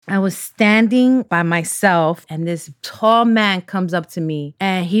I was standing by myself and this tall man comes up to me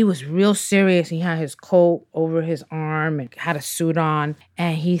and he was real serious. He had his coat over his arm and had a suit on.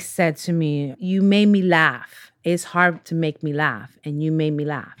 And he said to me, "You made me laugh. It's hard to make me laugh. And you made me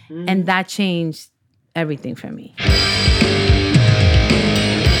laugh." And that changed everything for me.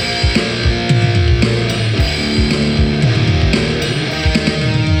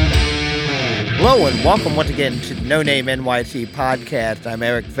 Hello and welcome once again to the No Name NYC podcast. I'm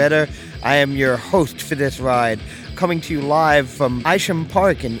Eric Vedder. I am your host for this ride, coming to you live from Isham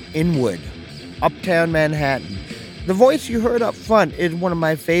Park in Inwood, uptown Manhattan. The voice you heard up front is one of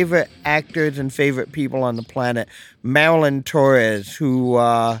my favorite actors and favorite people on the planet, Marilyn Torres, who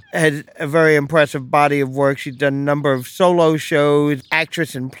has a very impressive body of work. She's done a number of solo shows,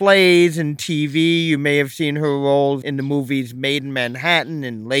 actress in plays and TV. You may have seen her roles in the movies Made in Manhattan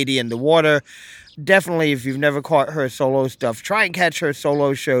and Lady in the Water. Definitely, if you've never caught her solo stuff, try and catch her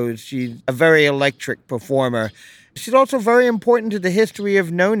solo shows. She's a very electric performer. She's also very important to the history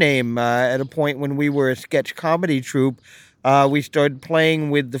of No Name. At a point when we were a sketch comedy troupe, we started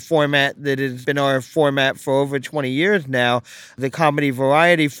playing with the format that has been our format for over 20 years now, the comedy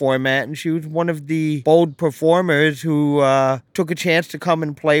variety format, and she was one of the bold performers who took a chance to come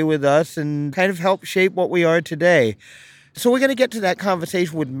and play with us and kind of help shape what we are today. So we're going to get to that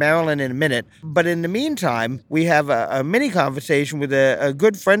conversation with Marilyn in a minute. But in the meantime, we have a mini conversation with a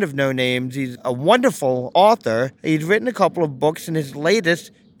good friend of No Name's. He's a wonderful author. He's written a couple of books, and his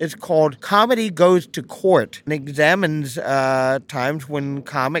latest is called Comedy Goes to Court, and examines times when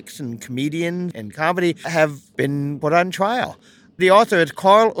comics and comedians and comedy have been put on trial. The author is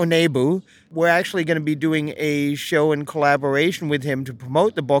Carl Onebu. We're actually going to be doing a show in collaboration with him to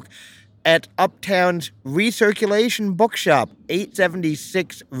promote the book at Uptown's Recirculation Bookshop,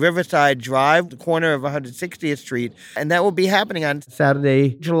 876 Riverside Drive, the corner of 160th Street. And that will be happening on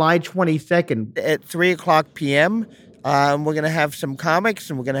Saturday, July 22nd at 3 o'clock p.m. We're going to have some comics,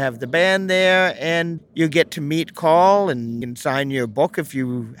 and we're going to have the band there, and you'll get to meet Carl and you can sign your book if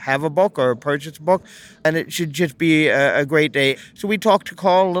you have a book or purchase a book, and it should just be a great day. So we talked to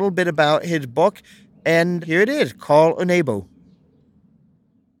Carl a little bit about his book, and here it is, Carl Onebu.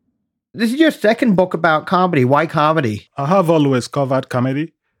 This is your second book about comedy. Why comedy? I have always covered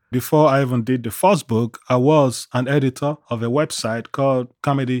comedy. Before I even did the first book, I was an editor of a website called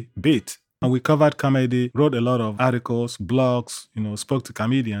Comedy Beat. And we covered comedy, wrote a lot of articles, blogs, spoke to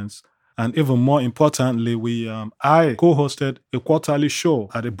comedians. And even more importantly, I co-hosted a quarterly show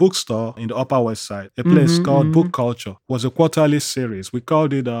at a bookstore in the Upper West Side, a place called Book Culture. It was a quarterly series. We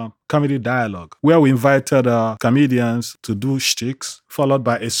called it Comedy Dialogue, where we invited comedians to do shticks, followed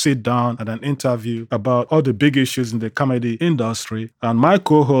by a sit-down and an interview about all the big issues in the comedy industry. And my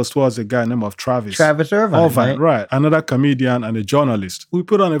co-host was a guy named Travis Irvine, right? Another comedian and a journalist. We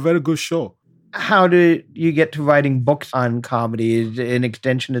put on a very good show. How did you get to writing books on comedy? Is it an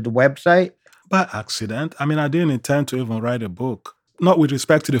extension of the website? By accident. I didn't intend to even write a book. Not with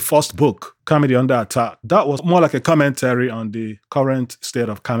respect to the first book, Comedy Under Attack. That was more like a commentary on the current state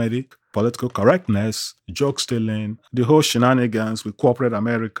of comedy, political correctness, joke stealing, the whole shenanigans with corporate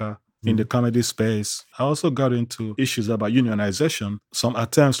America in the comedy space. I also got into issues about unionization, some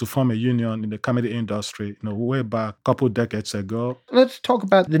attempts to form a union in the comedy industry, way back a couple decades ago. Let's talk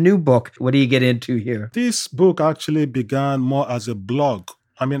about the new book. What do you get into here? This book actually began more as a blog.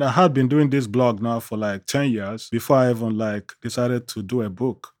 I had been doing this blog now for 10 years before I even decided to do a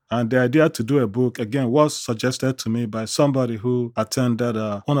book. And the idea to do a book, again, was suggested to me by somebody who attended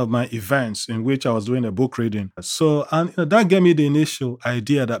one of my events in which I was doing a book reading. So, that gave me the initial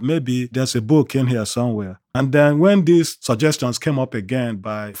idea that maybe there's a book in here somewhere. And then when these suggestions came up again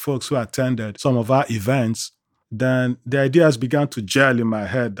by folks who attended some of our events, then the ideas began to gel in my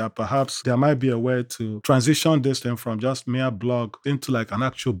head that perhaps there might be a way to transition this thing from just mere blog into an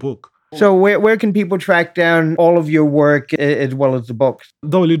actual book. So where can people track down all of your work as well as the books?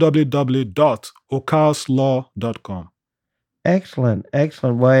 www.ocarslaw.com. Excellent.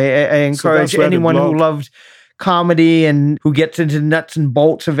 Well, I encourage anyone who loves comedy and who gets into the nuts and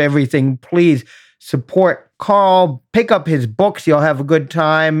bolts of everything, please support Carl. Pick up his books. You'll have a good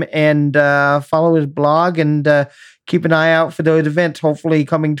time, and follow his blog, and keep an eye out for those events, hopefully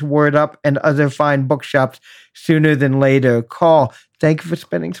coming to Word Up and other fine bookshops sooner than later. Carl, thank you for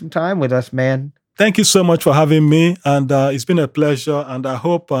spending some time with us, man. Thank you so much for having me, and it's been a pleasure, and I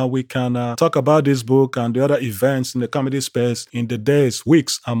hope we can talk about this book and the other events in the comedy space in the days,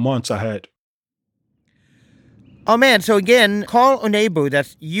 weeks, and months ahead. Oh, man. So again, Carl Unebu,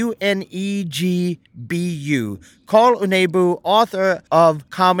 that's Unegbu. Carl Unebu, author of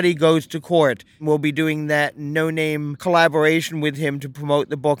Comedy Goes to Court. We'll be doing that no-name collaboration with him to promote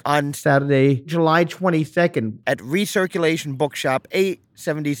the book on Saturday, July 22nd at Recirculation Bookshop,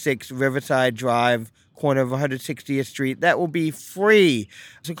 876 Riverside Drive, corner of 160th Street. That will be free.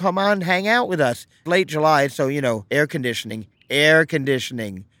 So come on, hang out with us. Late July, so, air conditioning.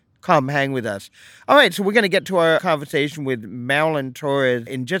 Come hang with us. All right, so we're going to get to our conversation with Marilyn Torres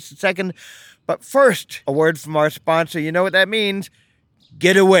in just a second. But first, a word from our sponsor. You know what that means?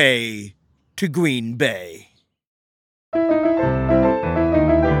 Get away to Green Bay.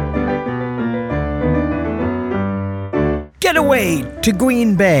 Get away to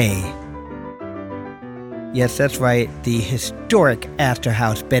Green Bay. Yes, that's right. The historic Astor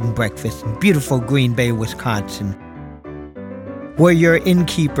House Bed and Breakfast in beautiful Green Bay, Wisconsin, where your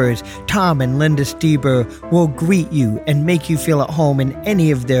innkeepers, Tom and Linda Stieber, will greet you and make you feel at home in any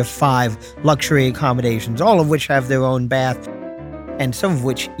of their 5 luxury accommodations, all of which have their own bath, and some of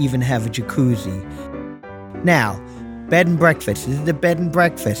which even have a jacuzzi. Now, bed and breakfast. This is the bed and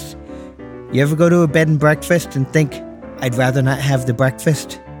breakfast. You ever go to a bed and breakfast and think, I'd rather not have the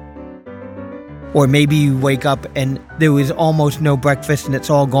breakfast? Or maybe you wake up and there was almost no breakfast and it's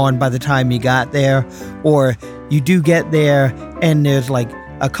all gone by the time you got there. Or you do get there and there's like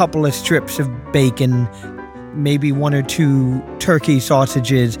a couple of strips of bacon, maybe 1 or 2 turkey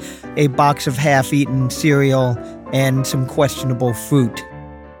sausages, a box of half-eaten cereal, and some questionable fruit.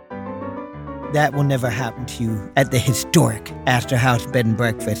 That will never happen to you at the historic Astor House Bed and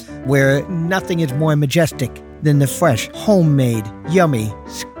Breakfast, where nothing is more majestic than the fresh, homemade, yummy,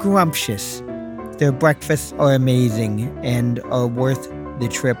 scrumptious. Their breakfasts are amazing and are worth the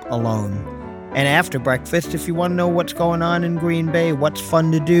trip alone. And after breakfast, if you want to know what's going on in Green Bay, what's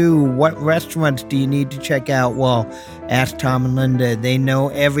fun to do, what restaurants do you need to check out, well, ask Tom and Linda. They know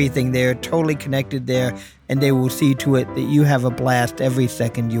everything. They're totally connected there, and they will see to it that you have a blast every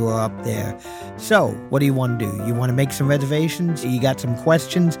second you are up there. So, what do you want to do? You want to make some reservations? You got some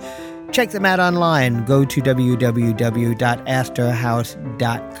questions? Check them out online. Go to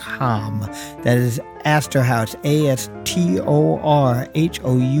www.astorhouse.com. That is Astor House,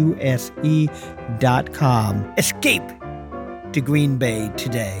 ASTORHOUSE.com. Escape to Green Bay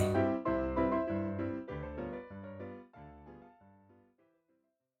today.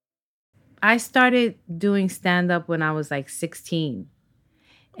 I started doing stand-up when I was like 16.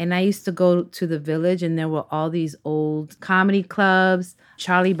 And I used to go to the Village, and there were all these old comedy clubs.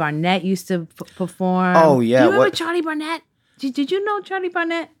 Charlie Barnett used to perform. Oh, yeah. Do you remember Charlie Barnett? Did you know Charlie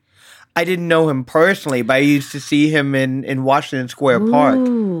Barnett? I didn't know him personally, but I used to see him in Washington Square Park.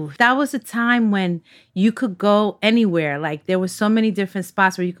 Ooh, that was a time when you could go anywhere. Like, there were so many different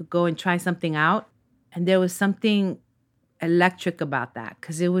spots where you could go and try something out. And there was something electric about that,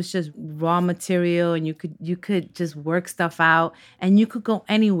 because it was just raw material, and you could just work stuff out, and you could go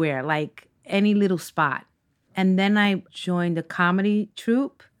anywhere, like any little spot. And then I joined a comedy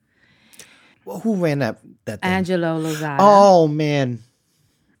troupe. Well, who ran that thing? Angelo Lozada. Oh, man.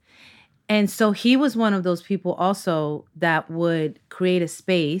 And so he was one of those people also that would create a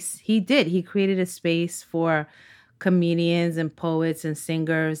space. He created a space for comedians and poets and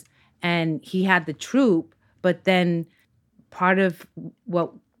singers, and he had the troupe. But then part of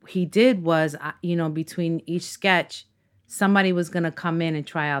what he did was, between each sketch, somebody was going to come in and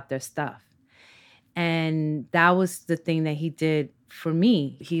try out their stuff. And that was the thing that he did for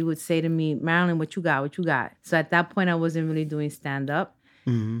me. He would say to me, Marilyn, what you got? What you got? So at that point, I wasn't really doing stand-up.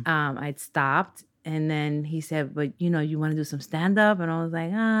 Mm-hmm. I'd stopped. And then he said, but, you want to do some stand-up? And I was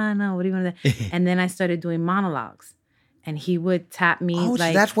like, no, what do you want to do? And then I started doing monologues. And he would tap me. Oh,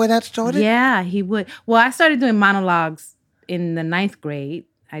 so that's where that started? Yeah, he would. Well, I started doing monologues in the 9th grade.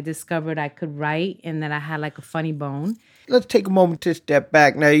 I discovered I could write and that I had like a funny bone. Let's take a moment to step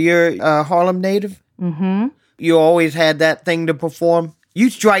back. Now, you're a Harlem native? Mm-hmm. You always had that thing to perform? You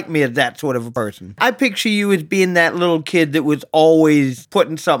strike me as that sort of a person. I picture you as being that little kid that was always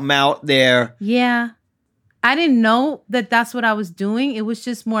putting something out there. Yeah. I didn't know that that's what I was doing. It was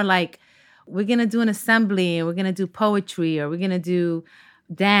just more like, we're going to do an assembly, and we're going to do poetry, or we're going to do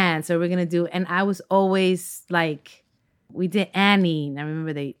dance, or we're going to do... And I was always like... We did Annie, and I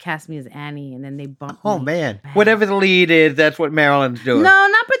remember they cast me as Annie, and then they bumped me. Oh, man. Whatever the lead is, that's what Marilyn's doing. No,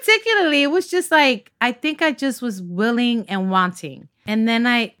 not particularly. It was just like, I think I just was willing and wanting. And then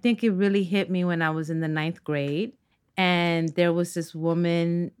I think it really hit me when I was in the 9th grade, and there was this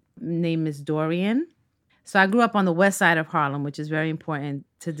woman named Miss Dorian. So I grew up on the west side of Harlem, which is very important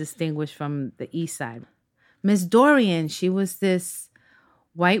to distinguish from the east side. Miss Dorian, she was this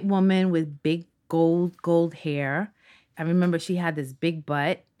white woman with big gold hair. I remember she had this big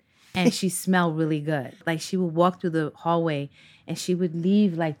butt and she smelled really good. Like she would walk through the hallway and she would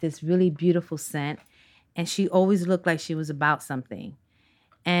leave like this really beautiful scent. And she always looked like she was about something.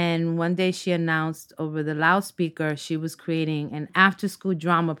 And one day she announced over the loudspeaker she was creating an after-school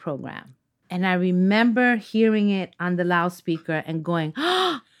drama program. And I remember hearing it on the loudspeaker and going,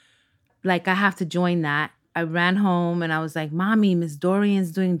 oh, like I have to join that. I ran home and I was like, Mommy, Miss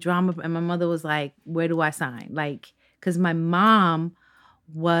Dorian's doing drama. And my mother was like, where do I sign? Like, because my mom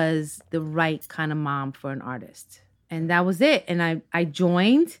was the right kind of mom for an artist. And that was it. And I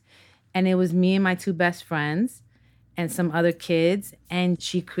joined, and it was me and my two best friends and some other kids. And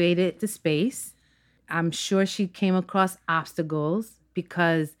she created the space. I'm sure she came across obstacles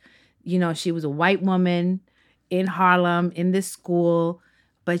because, you know, she was a white woman in Harlem in this school,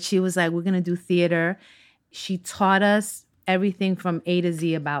 but she was like, we're going to do theater. She taught us everything from A to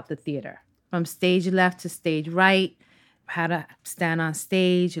Z about the theater, from stage left to stage right, how to stand on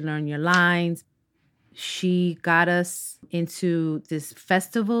stage, learn your lines. She got us into this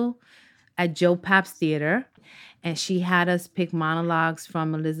festival at Joe Papp's Theater, and she had us pick monologues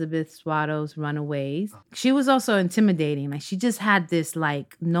from Elizabeth Swato's Runaways. She was also intimidating. Like she just had this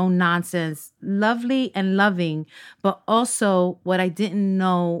like no nonsense, lovely and loving, but also what I didn't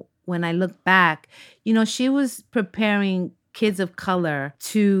know when I look back, you know, she was preparing kids of color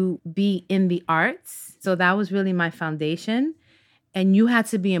to be in the arts. So that was really my foundation. And you had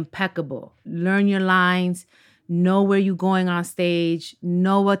to be impeccable. Learn your lines, know where you're going on stage,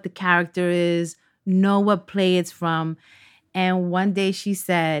 know what the character is, know what play it's from. And one day she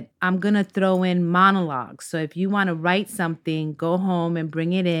said, I'm going to throw in monologues. So if you want to write something, go home and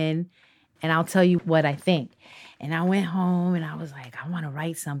bring it in, and I'll tell you what I think. And I went home and I was like, I want to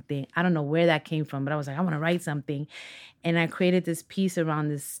write something. I don't know where that came from, but I was like, I want to write something. And I created this piece around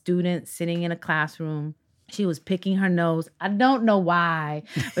this student sitting in a classroom. She was picking her nose. I don't know why,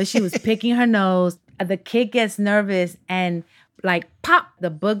 but she was picking her nose. The kid gets nervous and like pop,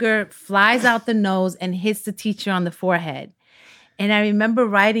 the booger flies out the nose and hits the teacher on the forehead. And I remember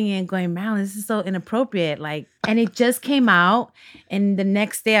writing it and going, Marilyn, this is so inappropriate. Like, and it just came out. And the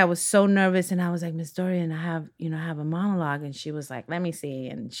next day I was so nervous and I was like, Miss Dorian, I have a monologue. And she was like, let me see.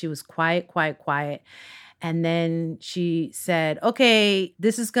 And she was quiet. And then she said, okay,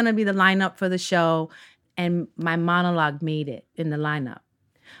 this is going to be the lineup for the show. And my monologue made it in the lineup.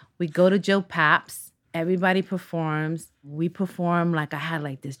 We go to Joe Papp's. Everybody performs. We perform like I had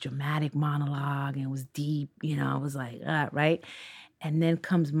like this dramatic monologue and it was deep. You know, I was like, right? And then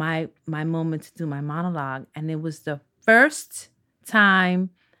comes my moment to do my monologue. And it was the first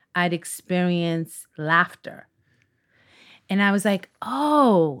time I'd experienced laughter. And I was like,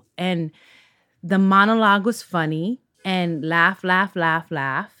 oh. And the monologue was funny and laugh.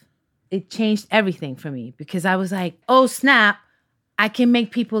 It changed everything for me because I was like, oh, snap, I can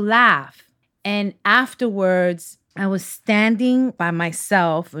make people laugh. And afterwards, I was standing by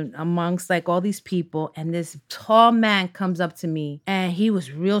myself amongst like all these people, and this tall man comes up to me, and he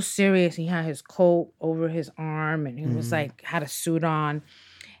was real serious. He had his coat over his arm, and he was like, had a suit on.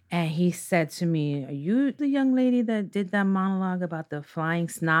 And he said to me, are you the young lady that did that monologue about the flying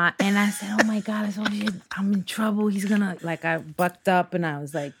snot? And I said, oh my God, I told you, I'm in trouble. He's gonna, like, I bucked up and I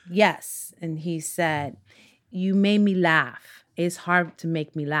was like, yes. And he said, you made me laugh. It's hard to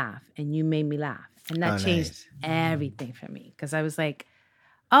make me laugh, and you made me laugh. And that changed everything for me because I was like,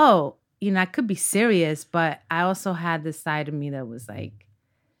 oh, you know, I could be serious, but I also had this side of me that was like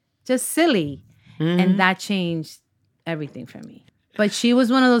just silly. Mm-hmm. And that changed everything for me. But she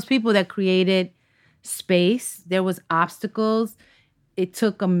was one of those people that created space. There was obstacles. It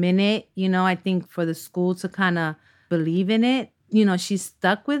took a minute, you know, I think for the school to kind of believe in it. You know, she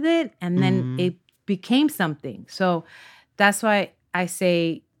stuck with it, and then it became something. So that's why I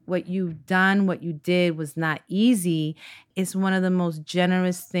say what you've done, what you did was not easy. It's one of the most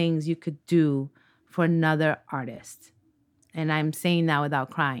generous things you could do for another artist. And I'm saying that without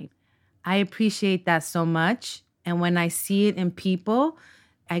crying. I appreciate that so much. And when I see it in people,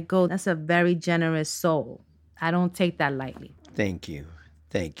 I go, that's a very generous soul. I don't take that lightly. Thank you.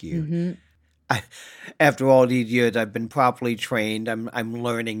 Mm-hmm. After all these years, I've been properly trained. I'm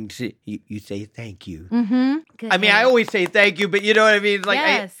learning to. You say thank you. Mm-hmm. I mean, I always say thank you, but you know what I mean. Like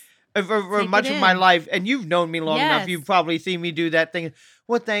yes. for much of my life, and you've known me long enough, you've probably seen me do that thing.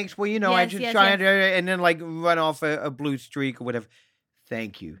 Well, thanks. Well, you know, I just try and then like run off a blue streak or whatever.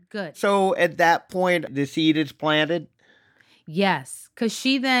 Thank you. Good. So at that point, the seed is planted. Yes, because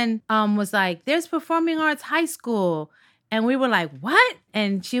she then was like, "There's performing arts high school." And we were like, what?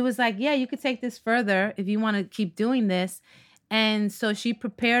 And she was like, yeah, you could take this further if you want to keep doing this. And so she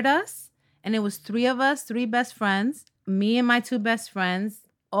prepared us. And it was 3 of us, 3 best friends, me and my 2 best friends,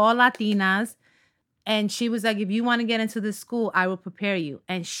 all Latinas. And she was like, if you want to get into this school, I will prepare you.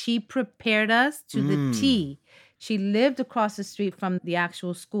 And she prepared us to the T. She lived across the street from the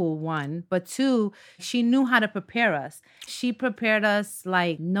actual school, 1. But 2, she knew how to prepare us. She prepared us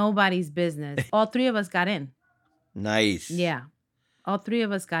like nobody's business. All 3 of us got in. Nice. Yeah. All 3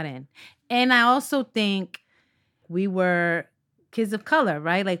 of us got in. And I also think we were kids of color,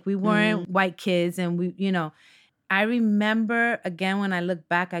 right? Like we weren't white kids and we, I remember, again, when I look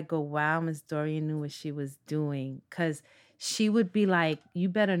back, I go, wow, Miss Dorian knew what she was doing. Because she would be like, you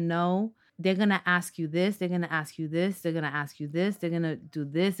better know. They're going to ask you this. They're going to ask you this. They're going to ask you this. They're going to do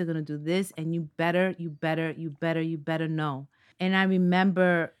this. They're going to do this. And you better know. And I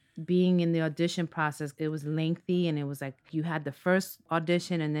remember being in the audition process. It was lengthy. And it was like you had the first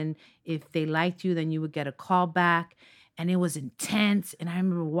audition. And then if they liked you, then you would get a call back. And it was intense. And I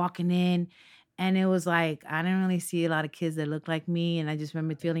remember walking in. And it was like, I didn't really see a lot of kids that looked like me. And I just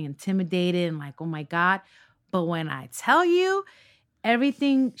remember feeling intimidated and like, oh my God. But when I tell you,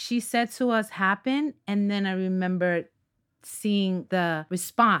 everything she said to us happened. And then I remember seeing the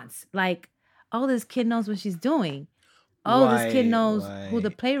response. Like, oh, this kid knows what she's doing. Oh, this kid knows who the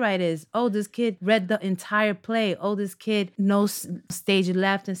playwright is. Oh, this kid read the entire play. Oh, this kid knows stage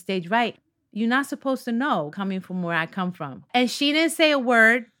left and stage right. You're not supposed to know coming from where I come from. And she didn't say a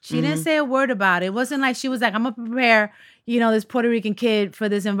word. She didn't say a word about it. It wasn't like she was like, I'm going to prepare, this Puerto Rican kid for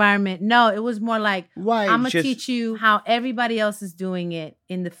this environment. No, it was more like, I'm going to teach you how everybody else is doing it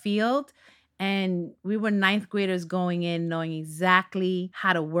in the field. And we were 9th graders going in, knowing exactly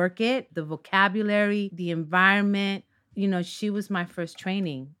how to work it, the vocabulary, the environment. She was my first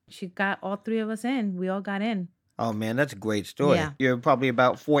training. She got all 3 of us in. We all got in. Oh, man, that's a great story. Yeah. You're probably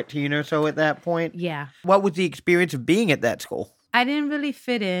about 14 or so at that point? Yeah. What was the experience of being at that school? I didn't really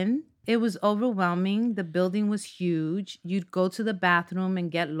fit in. It was overwhelming. The building was huge. You'd go to the bathroom and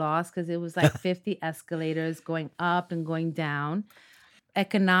get lost because it was like 50 escalators going up and going down.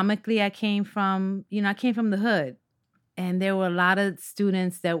 Economically, I came from the hood. And there were a lot of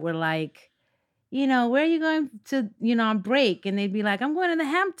students that were like, where are you going to, on break? And they'd be like, I'm going to the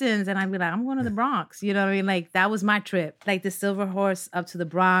Hamptons. And I'd be like, I'm going to the Bronx. You know what I mean? Like, that was my trip. Like the Silver Horse up to the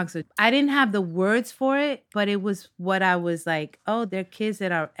Bronx. I didn't have the words for it, but it was what I was like, oh, they're kids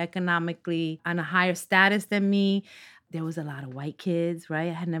that are economically on a higher status than me. There was a lot of white kids, right?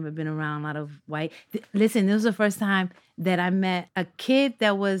 I had never been around a lot of white. Listen, this was the first time that I met a kid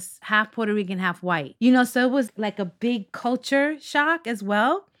that was half Puerto Rican, half white. So it was like a big culture shock as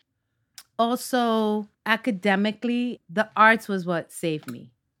well. Also, academically, the arts was what saved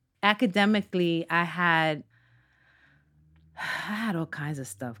me. Academically, I had all kinds of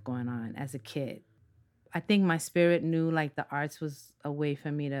stuff going on as a kid. I think my spirit knew like the arts was a way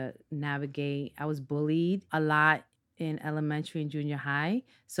for me to navigate. I was bullied a lot in elementary and junior high.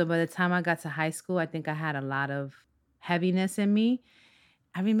 So by the time I got to high school, I think I had a lot of heaviness in me.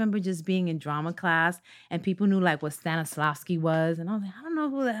 I remember just being in drama class and people knew like what Stanislavski was. And I was like, I don't know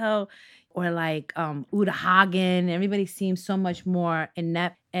who the hell. Or like Uta Hagen. Everybody seemed so much more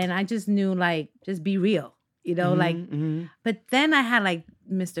inept. And I just knew like, just be real, But then I had like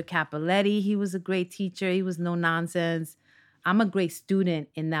Mr. Capoletti. He was a great teacher. He was no nonsense. I'm a great student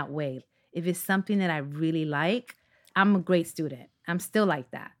in that way. If it's something that I really like, I'm a great student. I'm still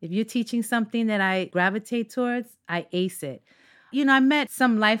like that. If you're teaching something that I gravitate towards, I ace it. I met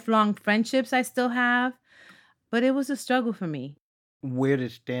some lifelong friendships I still have, but it was a struggle for me. Where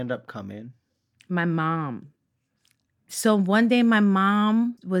did stand-up come in? My mom. So one day my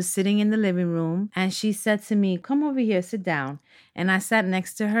mom was sitting in the living room and she said to me, come over here, sit down. And I sat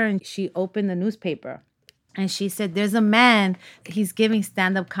next to her and she opened the newspaper. And she said, there's a man, he's giving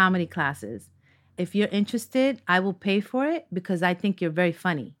stand-up comedy classes. If you're interested, I will pay for it because I think you're very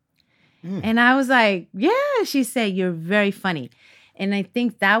funny. And I was like, yeah, she said, you're very funny. And I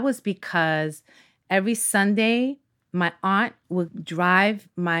think that was because every Sunday, my aunt would drive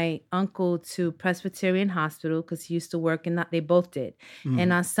my uncle to Presbyterian Hospital because he used to work in that. They both did.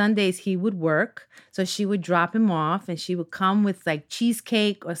 And on Sundays, he would work. So she would drop him off and she would come with like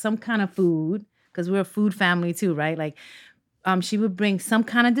cheesecake or some kind of food because we're a food family too, right? Like she would bring some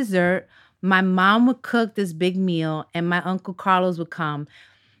kind of dessert. My mom would cook this big meal and my Uncle Carlos would come.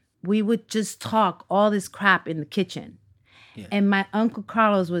 We would just talk all this crap in the kitchen. Yeah. And my Uncle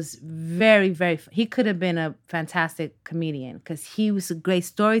Carlos was very, very, he could have been a fantastic comedian because he was a great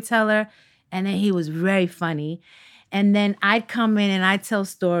storyteller and then he was very funny. And then I'd come in and I'd tell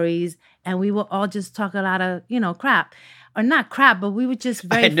stories and we would all just talk a lot of, crap. Or not crap, but we were just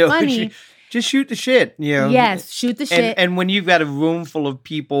very funny. Just shoot the shit, Yes, shoot the shit. And when you've got a room full of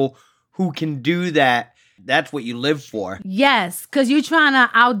people who can do that, that's what you live for. Yes, because you're trying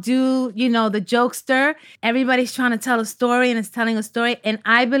to outdo, the jokester. Everybody's trying to tell a story and it's telling a story. And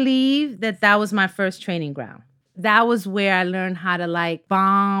I believe that was my first training ground. That was where I learned how to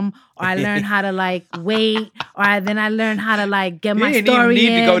bomb, or I learned how to wait, then I learned how to get my story in. You didn't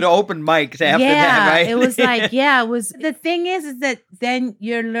even need to go to open mics after that, right? It was the thing is that then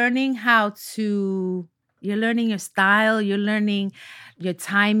you're learning you're learning your style, you're learning your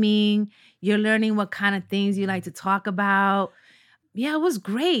timing, you're learning what kind of things you like to talk about. Yeah, it was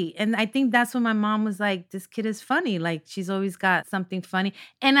great. And I think that's when my mom was like, this kid is funny. She's always got something funny.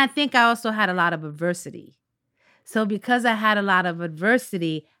 And I think I also had a lot of adversity. So because I had a lot of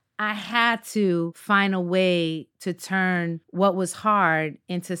adversity, I had to find a way to turn what was hard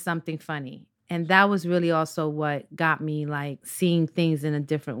into something funny. And that was really also what got me seeing things in a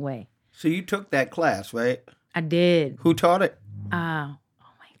different way. So you took that class, right? I did. Who taught it? Oh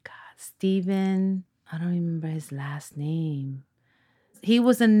my God. Steven, I don't remember his last name. He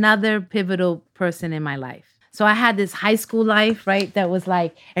was another pivotal person in my life. So I had this high school life, right? That was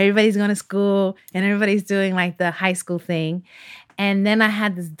everybody's going to school and everybody's doing the high school thing. And then I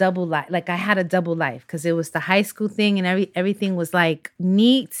had this double life. I had a double life because it was the high school thing and everything was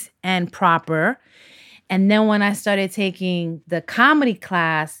neat and proper. And then when I started taking the comedy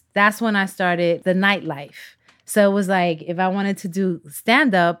class, that's when I started the nightlife. So it was if I wanted to do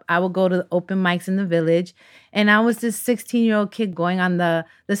stand-up, I would go to the open mics in the village. And I was this 16-year-old kid going on the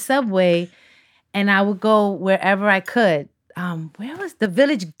subway. And I would go wherever I could. Where was the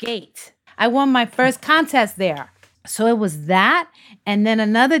Village Gate? I won my first contest there. So it was that. And then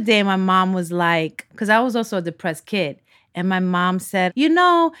another day, my mom was because I was also a depressed kid. And my mom said,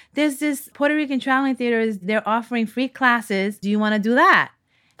 there's this Puerto Rican traveling theater. They're offering free classes. Do you want to do that?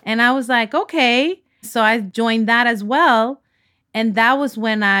 And I was like, okay. So I joined that as well. And that was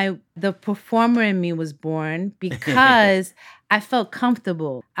when the performer in me was born because I felt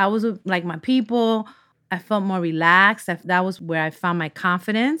comfortable. I was with my people. I felt more relaxed. That was where I found my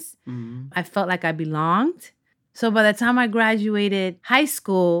confidence. Mm-hmm. I felt like I belonged. So by the time I graduated high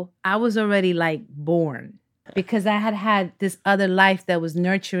school, I was already born because I had this other life that was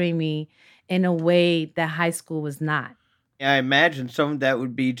nurturing me in a way that high school was not. I imagine some of that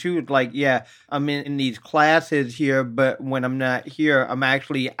would be too. I'm in these classes here, but when I'm not here, I'm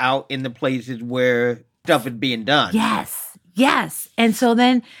actually out in the places where stuff is being done. Yes. And so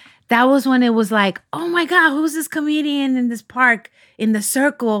then that was when it was oh my God, who's this comedian in this park in the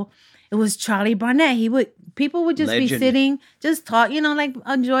circle? It was Charlie Barnett. People would just Legend. be sitting, just talk,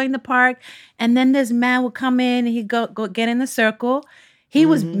 enjoying the park. And then this man would come in and he'd go get in the circle. He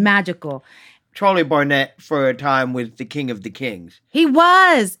was magical. Charlie Barnett for a time was the king of the kings. He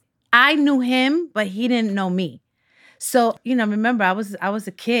was. I knew him, but he didn't know me. So, remember, I was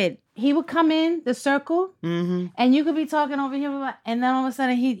a kid. He would come in the circle, and you could be talking over here, and then all of a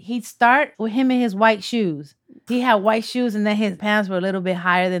sudden he'd start with him in his white shoes. He had white shoes, and then his pants were a little bit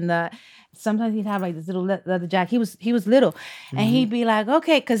higher than sometimes he'd have this little leather jacket. He was little, and he'd be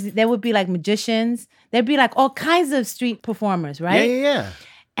okay, because there would be magicians. There'd be all kinds of street performers, right? Yeah.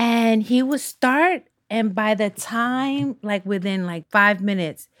 And he would start, and by the time, within 5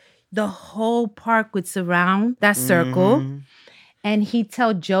 minutes, the whole park would surround that circle, and he'd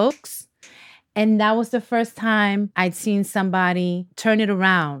tell jokes. And that was the first time I'd seen somebody turn it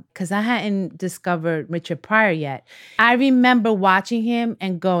around, because I hadn't discovered Richard Pryor yet. I remember watching him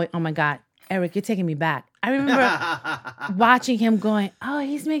and going, oh my God, Eric, you're taking me back. I remember watching him going, oh,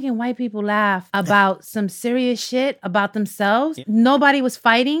 he's making white people laugh about some serious shit about themselves. Yeah. Nobody was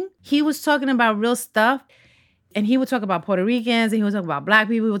fighting. He was talking about real stuff. And he would talk about Puerto Ricans and he would talk about black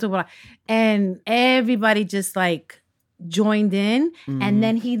people. He would talk about, and everybody just joined in. And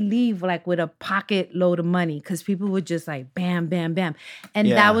then he'd leave with a pocket load of money because people would just bam, bam, bam.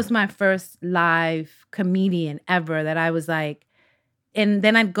 And that was my first live comedian ever that I was and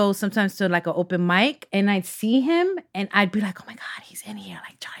then I'd go sometimes to an open mic and I'd see him and I'd be oh my God, he's in here.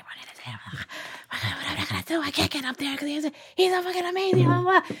 Charlie Barnett is here. What am I going to do? I can't get up there because he's so fucking amazing. Blah,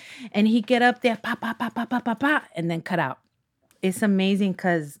 blah, blah. And he'd get up there, pop, pop, pop, pop, pop, pop, pop, and then cut out. It's amazing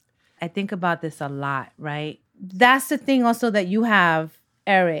because I think about this a lot, right? That's the thing also that you have,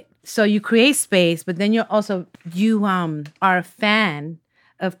 Eric. So you create space, but then you are a fan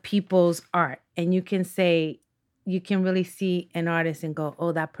of people's art. And you can really see an artist and go,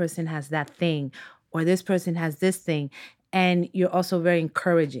 oh, that person has that thing, or this person has this thing. And you're also very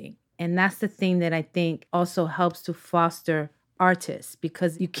encouraging. And that's the thing that I think also helps to foster artists,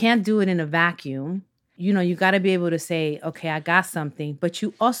 because you can't do it in a vacuum. You got to be able to say, okay, I got something, but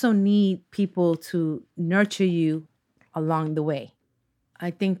you also need people to nurture you along the way.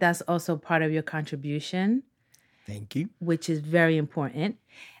 I think that's also part of your contribution. Thank you. Which is very important.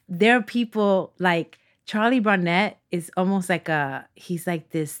 There are people like Charlie Barnett is almost like he's like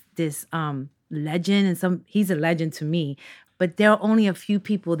this legend, and he's a legend to me. But there are only a few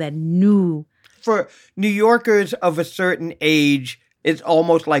people that knew. For New Yorkers of a certain age, it's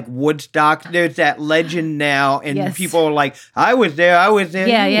almost like Woodstock. There's that legend now, and people are like, I was there.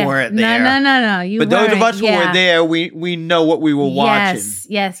 Yeah, you weren't there. No. But those of us who were there, we know what we were watching.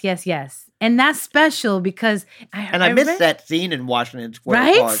 Yes. And that's special because I miss that scene in Washington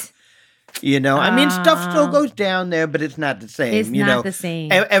Square Park. I mean, stuff still goes down there, but it's not the same. It's not the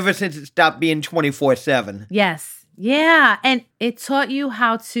same. Ever since it stopped being 24/7. Yes. Yeah. And it taught you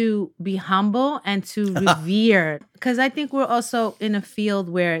how to be humble and to revere. Because I think we're also in a field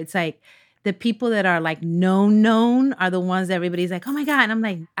where it's like the people that are like known are the ones that everybody's like, oh my God. And I'm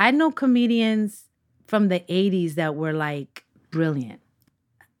like, I know comedians from the 80s that were like brilliant.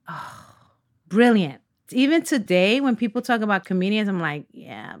 Oh, brilliant. Even today, when people talk about comedians, I'm like,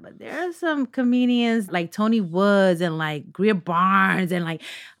 yeah, but there are some comedians like Tony Woods and like Greer Barnes and like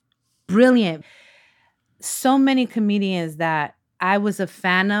brilliant. So many comedians that I was a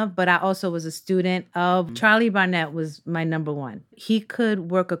fan of, but I also was a student of. Charlie Barnett was my number one. He could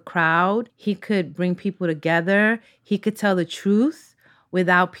work a crowd. He could bring people together. He could tell the truth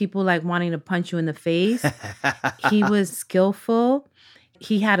without people like wanting to punch you in the face. He was skillful.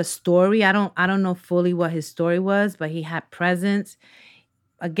 He had a story. I don't know fully what his story was, but he had presence.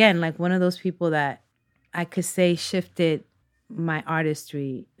 Again, like one of those people that I could say shifted my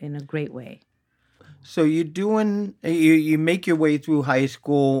artistry in a great way. So you make your way through high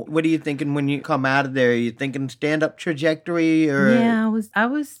school. What are you thinking when you come out of there? Are you thinking stand-up trajectory? Or? Yeah, I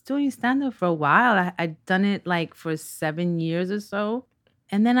was doing stand-up for a while. I'd done it like for 7 years or so.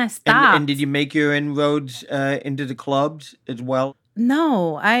 And then I stopped. And did you make your inroads into the clubs as well?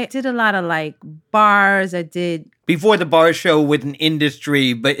 No, I did a lot of like bars. I did before the bar show with an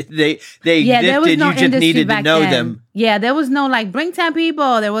industry, but they existed. There was no you just needed to know them. Yeah, there was no like bring 10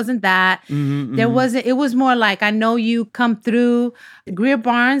 people. There wasn't that. There wasn't. It was more like I know you, come through. Greer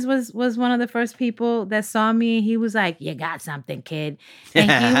Barnes was one of the first people that saw me. He was like, "You got something, kid," and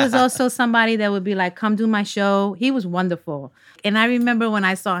he was also somebody that would be like, "Come do my show." He was wonderful, and I remember when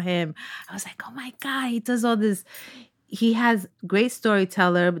I saw him, I was like, "Oh my God, he does all this." He has great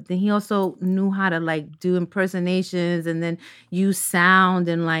storyteller, but then he also knew how to like do impersonations and then use sound.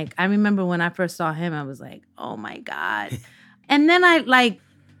 And like, I remember when I first saw him, I was like, oh my God. And then I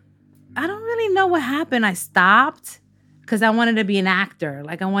don't really know what happened. I stopped because I wanted to be an actor.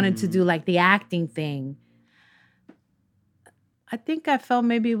 Like I wanted to do like the acting thing. I think I felt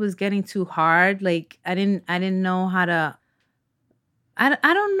maybe it was getting too hard. Like I didn't know how to,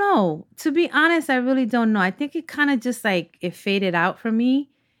 I don't know. To be honest, I really don't know. I think it kind of just like it faded out for me.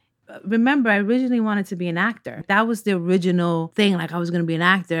 Remember, I originally wanted to be an actor. That was the original thing. Like I was going to be an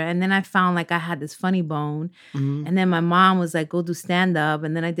actor. And then I found like I had this funny bone. And then my mom was like, go do stand up.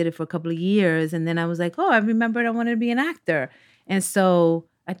 And then I did it for a couple of years. And then I was like, oh, I remembered I wanted to be an actor. And so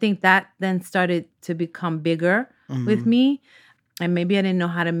I think that then started to become bigger with me. And maybe I didn't know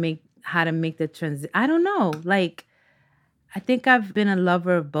how to make the transition. I don't know. Like, I think I've been a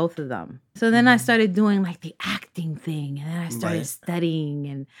lover of both of them. So then I started doing like the acting thing, and then I started studying.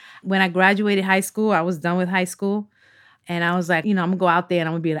 And when I graduated high school, I was done with high school, and I was like, I'm gonna go out there and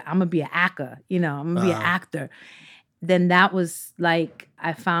I'm gonna be an actor. I'm gonna be an actor. Then that was like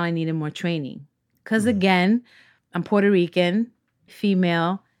I found I needed more training because again, I'm Puerto Rican,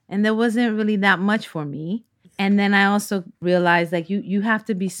 female, and there wasn't really that much for me. And then I also realized like you have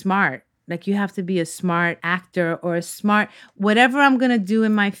to be smart. Like you have to be a smart actor or a smart, whatever I'm going to do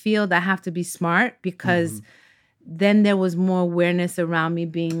in my field, I have to be smart because then there was more awareness around me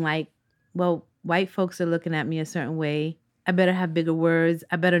being like, well, white folks are looking at me a certain way. I better have bigger words.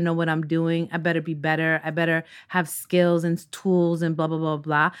 I better know what I'm doing. I better be better. I better have skills and tools and blah, blah, blah,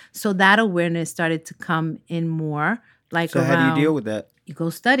 blah. So that awareness started to come in more. Like so how do you deal with that? You go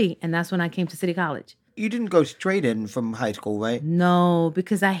study. And that's when I came to City College. You didn't go straight in from high school, right? No,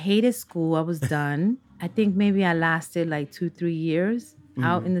 because I hated school. I was done. I think maybe I lasted like 2-3 years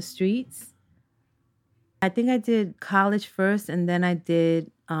out in the streets. I think I did college first, and then I did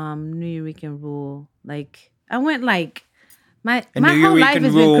New Eurekan Rule. Like I went like my whole life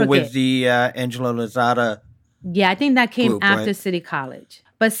has been crooked. Was the Angela Lozada. Yeah, I think that came after City College.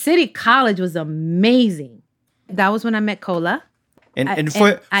 But City College was amazing. That was when I met Cola. And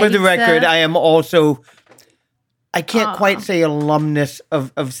for the record, I am also, I can't quite say alumnus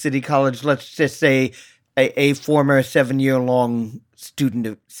of City College. Let's just say a former 7-year-long student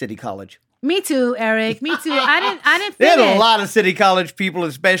of City College. Me too, Eric. Me too. I didn't There's finish. a lot of City College people,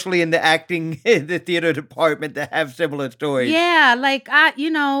 especially in the acting, in the theater department, that have similar stories. Yeah, like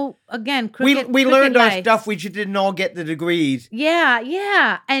again, cricket, We cricket learned our life. stuff. We just didn't all get the degrees.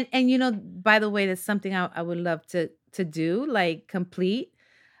 Yeah. And by the way, that's something I would love to do, like complete.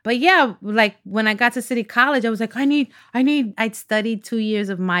 But yeah, like when I got to City College, I was like, I'd studied 2 years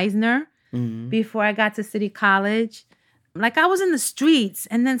of Meisner before I got to City College. Like I was in the streets,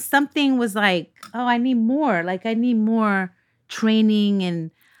 and then something was like, oh, I need more. Like I need more training.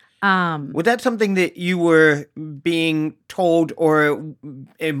 And Was that something that you were being told or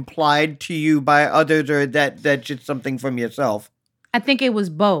implied to you by others, or that's just something from yourself? I think it was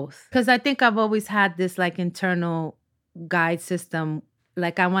both, because I think I've always had this like internal guide system.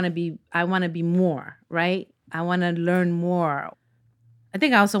 Like I want to be more, right? I want to learn more. I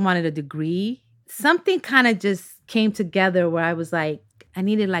think I also wanted a degree. Something kind of just came together where I was like, I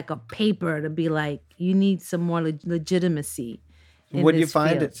needed like a paper to be like, you need some more legitimacy. What did you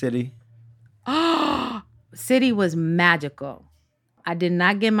find at City? City was magical. I did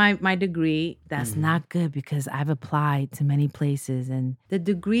not get my degree. That's not good, because I've applied to many places, and the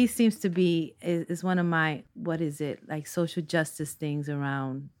degree seems to be is one of my, like social justice things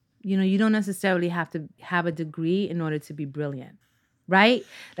around. You don't necessarily have to have a degree in order to be brilliant, right?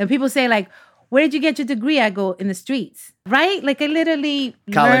 And people say like, where did you get your degree? I go, in the streets, right? Like I literally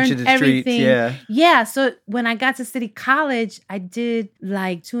College learned in the everything. streets, yeah. Yeah. So when I got to City College, I did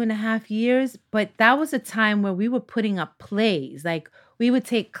like 2.5 years, but that was a time where we were putting up plays. Like we would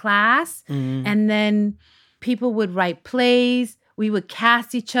take class and then people would write plays. We would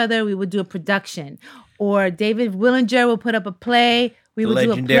cast each other. We would do a production. Or David Willinger would put up a play. We would do a play.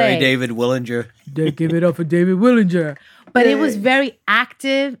 Legendary David Willinger. They give it up for David Willinger. But it was very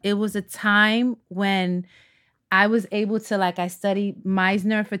active. It was a time when I was able to, like, I studied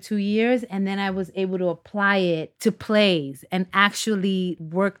Meisner for 2 years, and then I was able to apply it to plays and actually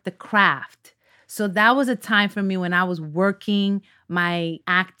work the craft. So that was a time for me when I was working my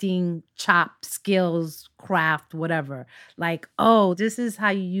acting chop skills, craft, whatever. Like, oh, this is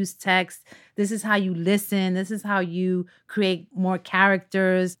how you use text. This is how you listen. This is how you create more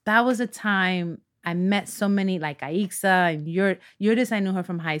characters. That was a time I met so many, like Aixa and Yurdis. I knew her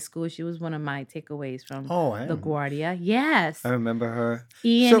from high school. She was one of my takeaways from LaGuardia. Yes. I remember her.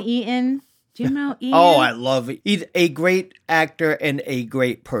 Eaton. Do you know Ian? Oh, I love it. He's a great actor and a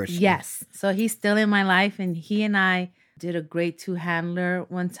great person. Yes. So he's still in my life, and he and I did a great two-handler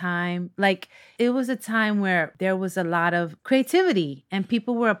one time. Like, it was a time where there was a lot of creativity and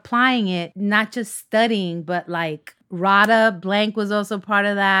people were applying it, not just studying, but like Rada Blank was also part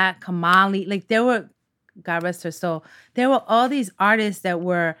of that. Kamali, like there were, God rest her soul, there were all these artists that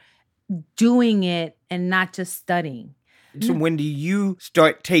were doing it and not just studying. So when do you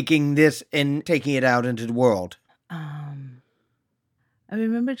start taking this and taking it out into the world? I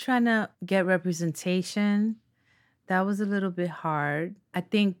remember trying to get representation. That was a little bit hard. I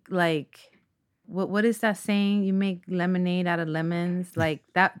think, like, what is that saying? You make lemonade out of lemons. Like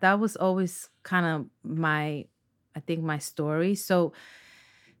that was always kind of my story. So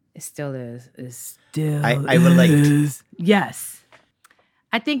it still is. I relate. Yes.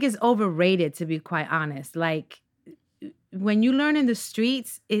 I think it's overrated, to be quite honest. Like, when you learn in the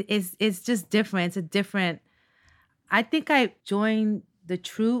streets, it's just different. It's a different. I think I joined the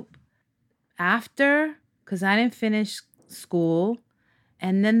troupe after, because I didn't finish school.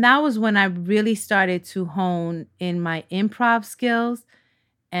 And then that was when I really started to hone in my improv skills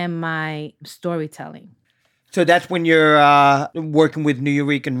and my storytelling. So that's when you're working with New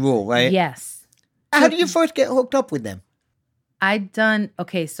Eurekan Rule, right? Yes. How do you first get hooked up with them?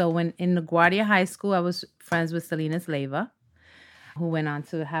 So when in LaGuardia High School, I was friends with Selena Slava, who went on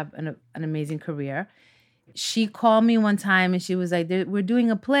to have an amazing career. She called me one time and she was like, we're doing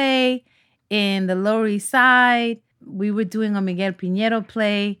a play in the Lower East Side. We were doing a Miguel Pinheiro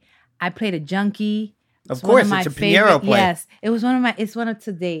play. I played a junkie. Of course, it's a Pinheiro play. Yes, it's one of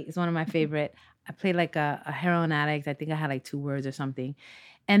my favorite. I played like a heroin addict. I think I had like 2 words or something.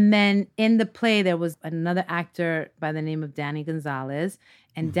 And then in the play, there was another actor by the name of Danny Gonzalez.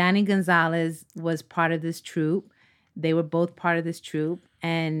 And Danny Gonzalez was part of this troupe. They were both part of this troupe.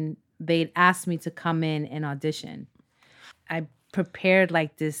 And they'd asked me to come in and audition. I prepared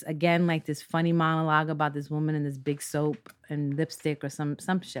like this funny monologue about this woman in this big soap and lipstick or some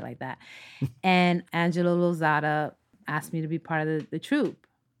shit like that. And Angelo Lozada asked me to be part of the troupe.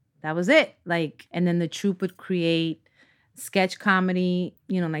 That was it. Like, and then the troupe would create sketch comedy,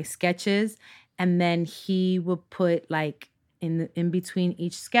 like sketches. And then he would put like in between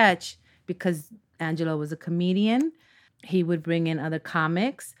each sketch, because Angelo was a comedian, he would bring in other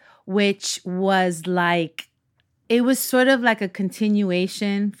comics. which was like, it was sort of like a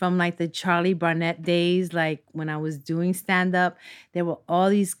continuation from like the Charlie Barnett days, like when I was doing stand-up. There were all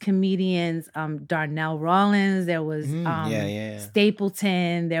these comedians, Darnell Rollins, there was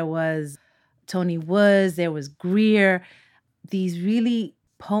Stapleton, there was Tony Woods, there was Greer, these really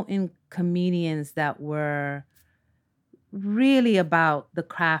potent comedians that were really about the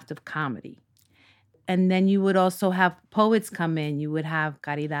craft of comedy. And then you would also have poets come in. You would have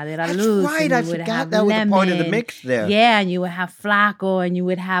Caridad de la Luz. That's right. I forgot that was a part of the mix there. Yeah, and you would have Flaco, and you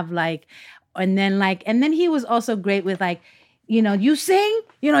would have and then he was also great with you sing,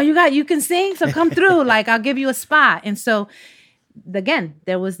 you can sing, so come through. I'll give you a spot. And so again,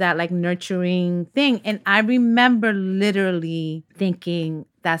 there was that nurturing thing. And I remember literally thinking,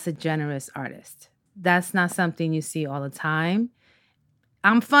 that's a generous artist. That's not something you see all the time.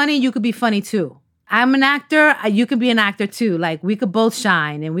 I'm funny, you could be funny too. I'm an actor, you could be an actor too. We could both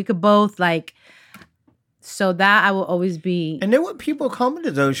shine and we could both so that I will always be. And there were people coming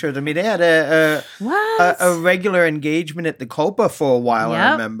to those shows. I mean, they had a regular engagement at the Copa for a while,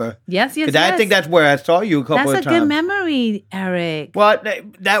 I remember. Yes. Because I think that's where I saw you a couple of times. That's a good memory, Eric. Well,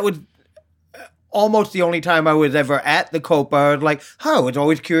 that was almost the only time I was ever at the Copa. I was like, I was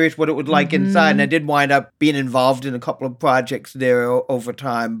always curious what it was like inside. And I did wind up being involved in a couple of projects there over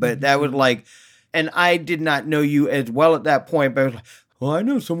time. But that was and I did not know you as well at that point, but I was like, well, I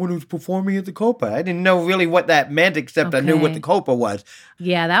know someone who's performing at the Copa. I didn't know really what that meant, except I knew what the Copa was.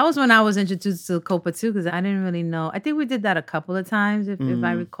 Yeah, that was when I was introduced to the Copa too, because I didn't really know. I think we did that a couple of times, if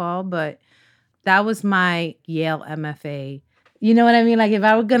I recall, but that was my Yale MFA. You know what I mean? If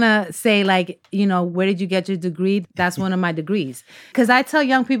I were going to say, where did you get your degree? That's one of my degrees. Because I tell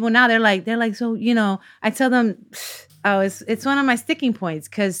young people now, they're like, so, I tell them, it's one of my sticking points,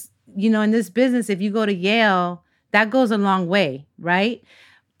 because in this business, if you go to Yale, that goes a long way, right?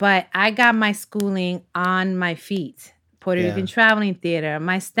 But I got my schooling on my feet. Puerto Rican Traveling Theater,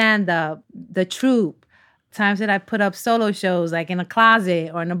 my stand-up, the troupe, times that I put up solo shows, in a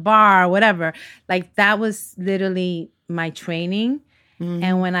closet or in a bar or whatever. That was literally my training. Mm-hmm.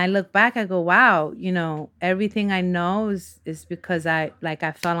 And when I look back, I go, wow, everything I know is because I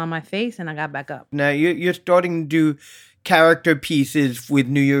fell on my face and I got back up. Now, you're starting to do character pieces with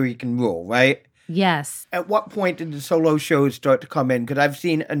New Eurekan Rule, right? Yes. At what point did the solo shows start to come in? Because I've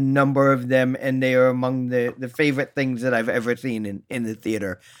seen a number of them, and they are among the favorite things that I've ever seen in the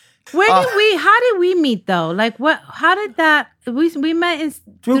theater. How did we meet though? How did that, we met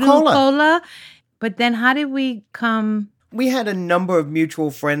through Cola, but then how did we come? We had a number of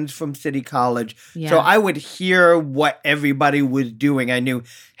mutual friends from City College, so I would hear what everybody was doing. I knew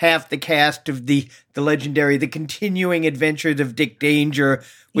half the cast of the legendary The Continuing Adventures of Dick Danger,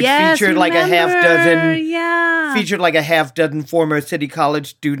 which featured a half dozen former City College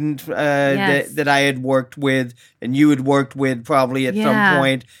students that I had worked with, and you had worked with probably at some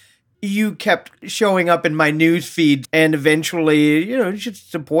point. You kept showing up in my news feed and eventually,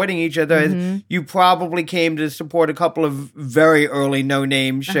 just supporting each other. Mm-hmm. You probably came to support a couple of very early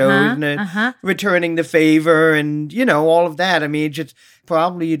no-name shows and returning the favor and, all of that. I mean, just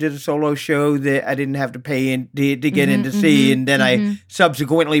probably you did a solo show that I didn't have to pay to get in to see, and then I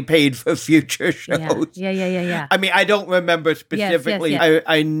subsequently paid for future shows. Yeah. I mean, I don't remember specifically. Yes.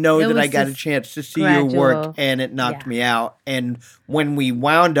 I know that I got a chance to see your work, and it knocked me out. And when we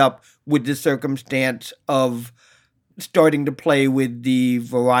wound up with the circumstance of starting to play with the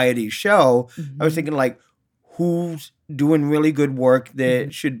variety show, I was thinking, who's doing really good work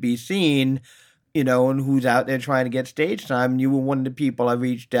that should be seen, and who's out there trying to get stage time. And you were one of the people I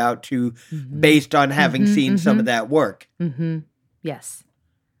reached out to based on having seen some of that work. Mm-hmm. Yes.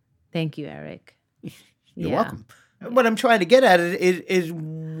 Thank you, Eric. You're welcome. What I'm trying to get at is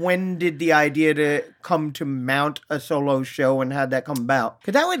when did the idea to come to mount a solo show, and how'd that come about?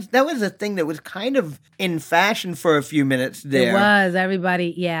 Because that was a thing that was kind of in fashion for a few minutes there. It was.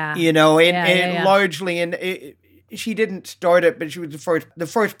 Everybody, largely, and she didn't start it, but she was the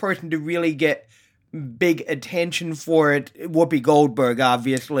first person to really get big attention for it. Whoopi Goldberg,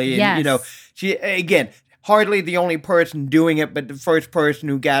 obviously, and she again. Hardly the only person doing it, but the first person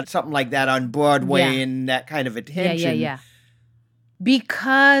who got something like that on Broadway and that kind of attention. Yeah.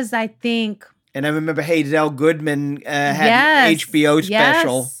 Because I think... And I remember Hazel Goodman had an HBO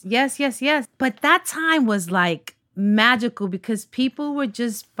special. Yes. But that time was magical because people were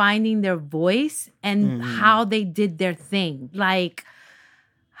just finding their voice and how they did their thing.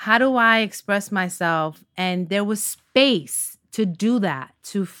 How do I express myself? And there was space to do that,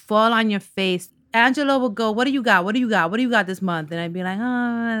 to fall on your face. Angela would go, what do you got this month? And I'd be like,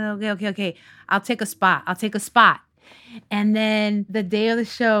 oh, okay. I'll take a spot. And then the day of the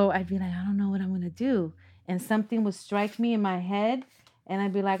show, I'd be like, I don't know what I'm going to do. And something would strike me in my head. And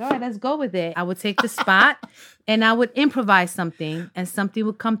I'd be like, all right, let's go with it. I would take the spot and I would improvise something and something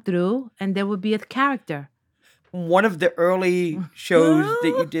would come through and there would be a character. One of the early shows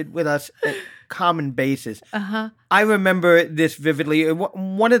that you did with us at Common Basis, I remember this vividly.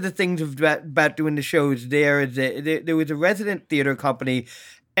 One of the things about doing the shows there is that there was a resident theater company.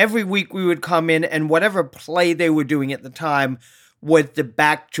 Every week we would come in and whatever play they were doing at the time was the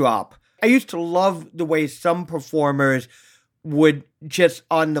backdrop. I used to love the way some performers would just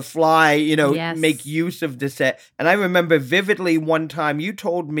on the fly, make use of the set. And I remember vividly one time you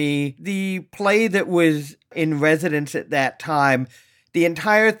told me the play that was in residence at that time, the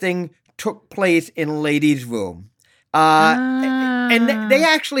entire thing took place in ladies' room. And they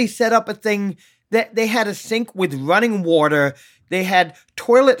actually set up a thing that they had a sink with running water. They had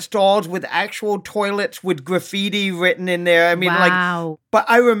toilet stalls with actual toilets with graffiti written in there. I mean, wow. But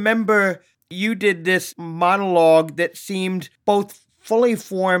I remember you did this monologue that seemed both fully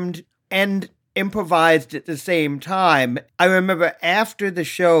formed and improvised at the same time. I remember after the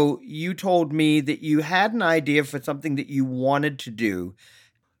show, you told me that you had an idea for something that you wanted to do.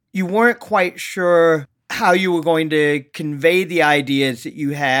 You weren't quite sure how you were going to convey the ideas that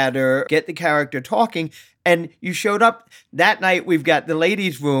you had or get the character talking. And you showed up that night. We've got the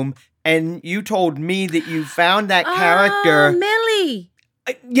ladies' room, and you told me that you found that character. Oh, Millie.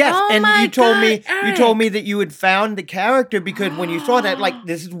 Yes, oh and my you told God, me Eric. you told me that you had found the character because when you saw that, like,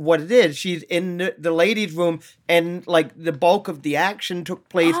 this is what it is. She's in the ladies' room, and like the bulk of the action took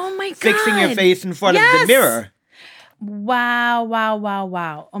place Oh my fixing your God. face in front of Yes. the mirror.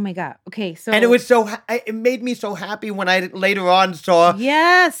 Wow. Oh my God. Okay, so And it was it made me so happy when I later on saw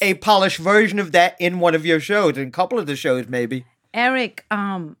yes, a polished version of that in one of your shows, in a couple of the shows maybe. Eric.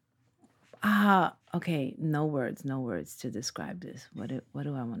 Okay, no words to describe this. What do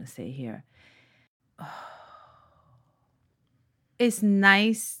I want to say here? It's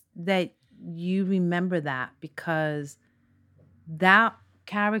nice that you remember that because that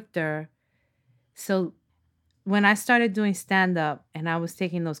character. So when I started doing stand-up and I was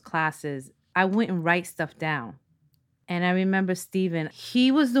taking those classes, I wouldn't write stuff down. And I remember Steven,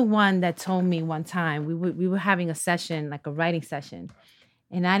 he was the one that told me one time, we were having a session, like a writing session,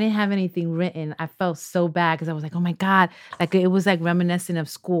 and I didn't have anything written. I felt so bad because I was like, oh my God, like it was like reminiscent of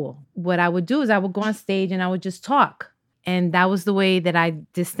school. What I would do is I would go on stage and I would just talk. And that was the way that I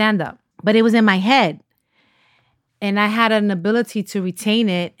did stand-up. But it was in my head. And I had an ability to retain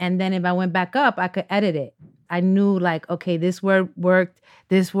it. And then if I went back up, I could edit it. I knew like, okay, this word worked,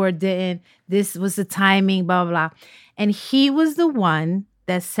 this word didn't, this was the timing, blah, blah, blah. And he was the one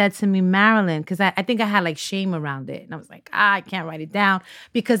that said to me, Marilyn, because I think I had like shame around it. And I was like, I can't write it down.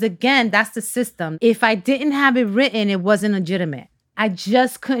 Because again, that's the system. If I didn't have it written, it wasn't legitimate. I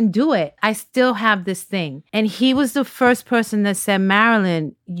just couldn't do it. I still have this thing. And he was the first person that said,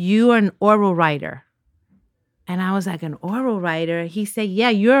 Marilyn, you are an oral writer. And I was like, an oral writer? He said, yeah,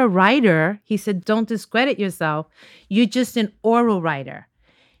 you're a writer. He said, don't discredit yourself. You're just an oral writer.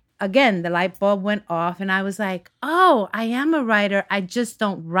 Again, the light bulb went off and I was like, oh, I am a writer. I just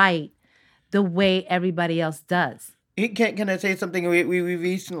don't write the way everybody else does. Can I say something? We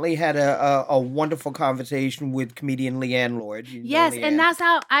recently had a wonderful conversation with comedian Leanne Lord. Yes, and that's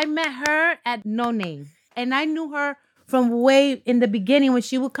how I met her at No Name. And I knew her from way in the beginning when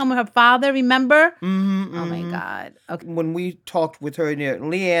she would come with her father, remember? Mm-hmm, oh, my God. Okay. When we talked with her,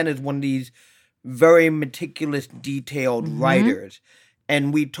 Leanne is one of these very meticulous, detailed writers.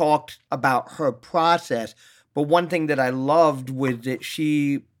 And we talked about her process. But one thing that I loved was that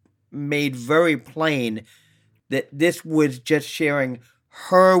she made very plain that this was just sharing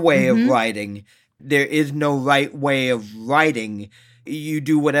her way of writing. There is no right way of writing. You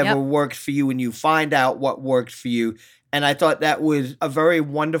do whatever works for you and you find out what works for you. And I thought that was a very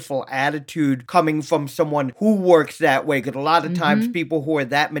wonderful attitude coming from someone who works that way. Because a lot of times people who are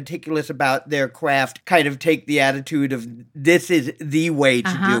that meticulous about their craft kind of take the attitude of this is the way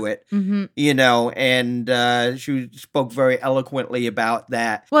to do it, and she spoke very eloquently about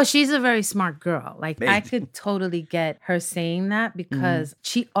that. Well, she's a very smart girl. Like, I could totally get her saying that because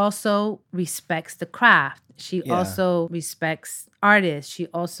she also respects the craft. She also respects artists. She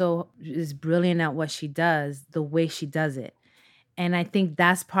also is brilliant at what she does, the way she does it. And I think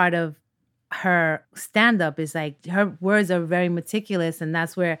that's part of her stand-up is like her words are very meticulous. And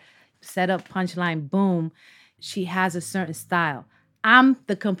that's where set up, punchline, boom, she has a certain style. I'm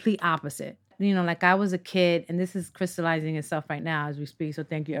the complete opposite. Like I was a kid, and this is crystallizing itself right now as we speak. So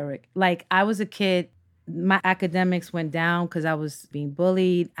thank you, Eric. Like I was a kid My academics went down because I was being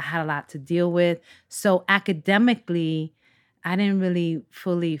bullied. I had a lot to deal with. So academically, I didn't really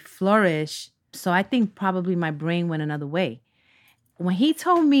fully flourish. So I think probably my brain went another way. When he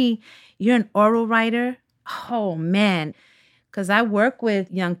told me, you're an oral writer, oh man, because I work with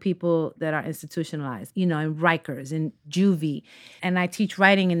young people that are institutionalized, in Rikers and juvie, and I teach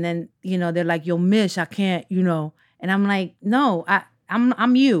writing, and then, they're like, yo, Mish, I can't, and I'm like, no,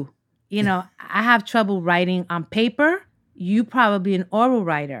 I'm you. I have trouble writing on paper. You probably an oral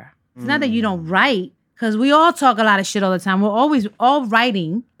writer. It's not that you don't write, because we all talk a lot of shit all the time. We're always all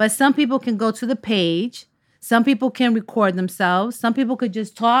writing, but some people can go to the page. Some people can record themselves. Some people could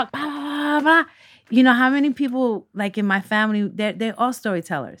just talk, blah, blah, blah, blah. How many people, like in my family, they're all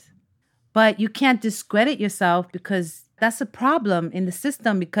storytellers. But you can't discredit yourself, because that's a problem in the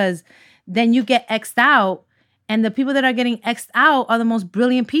system, because then you get X'd out, and the people that are getting X'd out are the most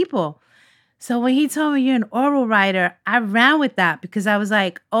brilliant people. So when he told me you're an oral writer, I ran with that, because I was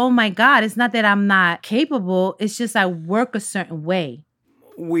like, oh my God, it's not that I'm not capable. It's just I work a certain way.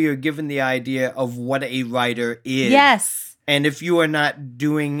 We are given the idea of what a writer is. Yes. And if you are not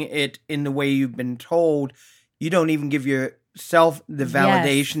doing it in the way you've been told, you don't even give yourself the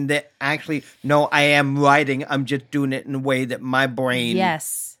validation that actually, no, I am writing. I'm just doing it in a way that my brain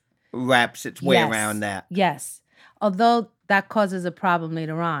wraps its way around that. Yes. Although that causes a problem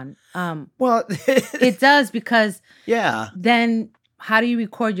later on. Well, it does, because yeah. Then how do you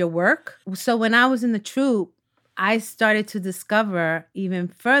record your work? So when I was in the troupe, I started to discover even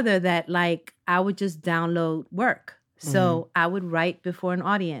further that like I would just download work. So I would write before an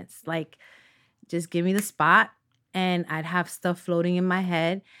audience, like just give me the spot and I'd have stuff floating in my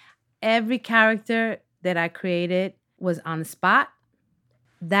head. Every character that I created was on the spot.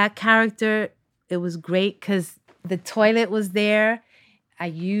 That character, it was great because the toilet was there. I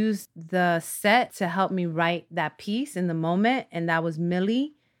used the set to help me write that piece in the moment, and that was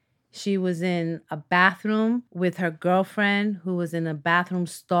Millie. She was in a bathroom with her girlfriend who was in a bathroom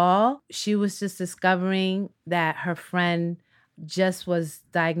stall. She was just discovering that her friend just was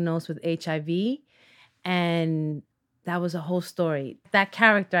diagnosed with HIV, and that was a whole story. That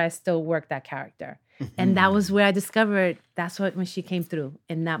character, I still work that character. And that was where I discovered that's when she came through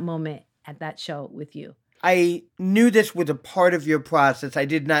in that moment at that show with you. I knew this was a part of your process. I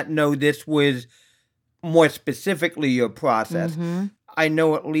did not know this was more specifically your process. I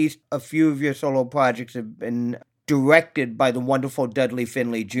know at least a few of your solo projects have been directed by the wonderful Dudley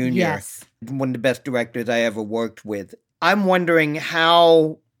Finley Jr., Yes. one of the best directors I ever worked with. I'm wondering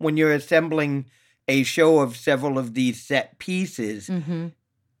how, when you're assembling a show of several of these set pieces,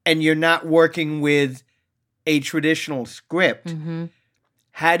 and you're not working with a traditional script,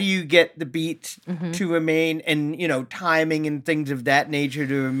 how do you get the beats to remain, and, timing and things of that nature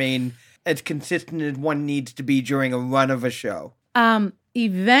to remain as consistent as one needs to be during a run of a show?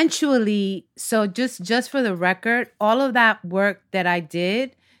 Eventually, so just for the record, all of that work that I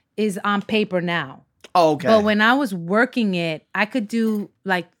did is on paper now. Oh, okay. But when I was working it, I could do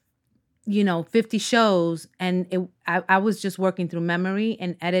 50 shows, and I was just working through memory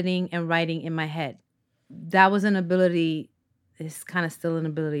and editing and writing in my head. That was an ability. It's kind of still an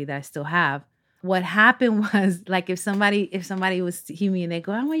ability that I still have. What happened was, like, if somebody was to hear me and they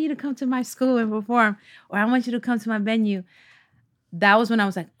go, I want you to come to my school and perform, or I want you to come to my venue. That was when I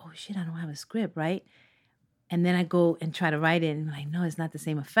was like, oh shit, I don't have a script, right? And then I go and try to write it, and I'm like, no, it's not the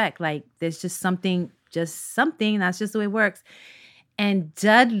same effect. Like, there's just something, that's just the way it works. And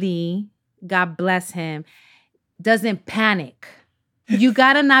Dudley, God bless him, doesn't panic. You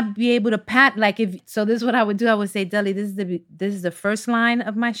gotta not be able to panic. Like, so this is what I would do. I would say, Dudley, this is the first line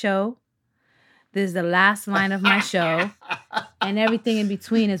of my show. This is the last line of my show. And everything in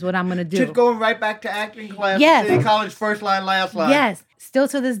between is what I'm going to do. Just going right back to acting class. Yes. City College, first line, last line. Yes. Still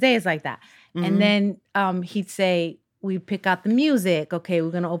to this day, it's like that. And then he'd say, we pick out the music. Okay,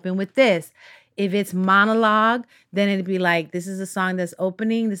 we're going to open with this. If it's monologue, then it'd be like, this is a song that's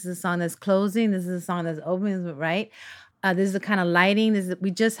opening. This is a song that's closing. This is a song that's opening, right? This is the kind of lighting.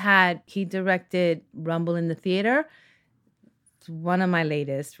 He directed Rumble in the Theater. It's one of my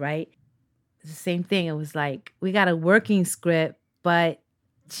latest, right? It's the same thing. It was like, we got a working script, but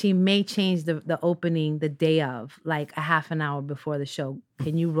she may change the opening the day of, like a half an hour before the show.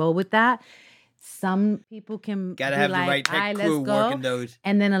 Can you roll with that? Some people can gotta be have like, the right tech crew working those.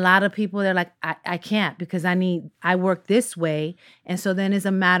 And then a lot of people, they're like, I can't, because I work this way. And so then it's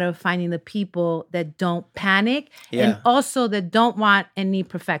a matter of finding the people that don't panic and also that don't want and need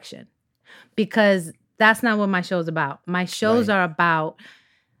perfection, because that's not what my show's about. My shows are about,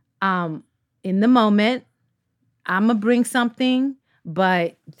 in the moment, I'm going to bring something,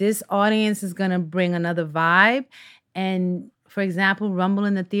 but this audience is going to bring another vibe. And for example, Rumble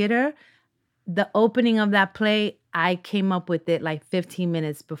in the Theater, the opening of that play, I came up with it like 15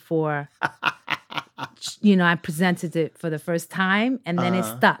 minutes before, I presented it for the first time, and then it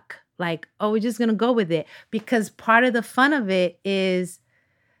stuck. Like, oh, we're just going to go with it. Because part of the fun of it is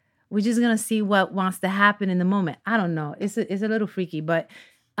we're just going to see what wants to happen in the moment. I don't know. It's a little freaky, but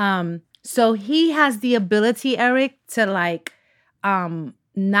so he has the ability, Eric, to like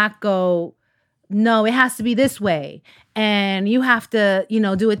not go, no, it has to be this way. And you have to,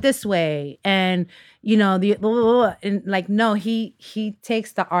 do it this way. And, and like, no, he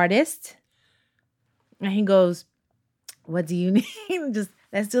takes the artist and he goes, what do you need? Just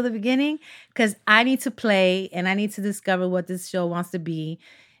let's do the beginning. Because I need to play and I need to discover what this show wants to be.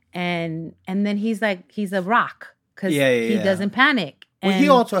 And then he's like, he's a rock because he doesn't panic. Well, he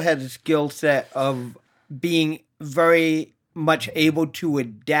also has a skill set of being very much able to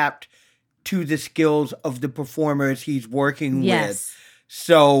adapt to the skills of the performers he's working with.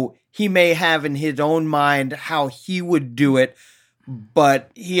 So he may have in his own mind how he would do it,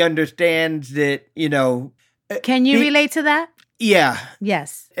 but he understands that, Can you relate to that? Yeah.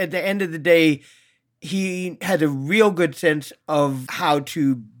 Yes. At the end of the day, he has a real good sense of how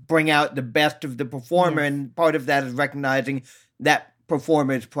to bring out the best of the performer, and part of that is recognizing that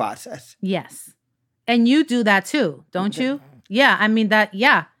performer's process. Yes. And you do that too, don't you? Yeah, I mean that,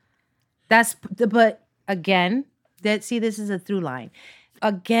 but again, this is a through line.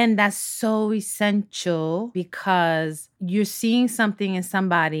 Again, that's so essential because you're seeing something in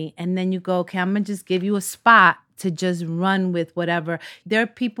somebody and then you go, okay, I'm going to just give you a spot to just run with whatever. There are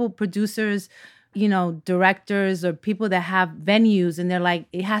people, producers, directors or people that have venues and they're like,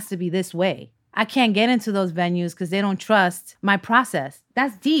 it has to be this way. I can't get into those venues because they don't trust my process.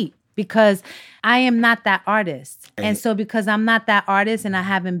 That's deep because I am not that artist. And so because I'm not that artist and I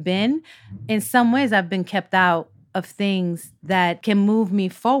haven't been, in some ways I've been kept out of things that can move me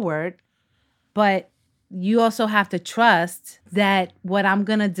forward. But you also have to trust that what I'm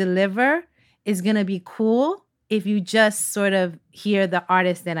going to deliver is going to be cool if you just sort of hear the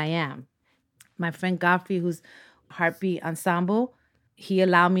artist that I am. My friend Godfrey, who's Heartbeat Ensemble, he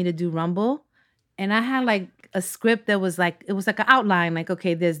allowed me to do Rumble. And I had like a script that was like, it was like an outline, like,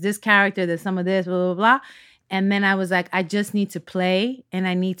 okay, there's this character, there's some of this, blah, blah, blah. And then I was like, I just need to play and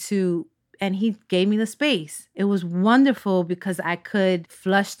and he gave me the space. It was wonderful because I could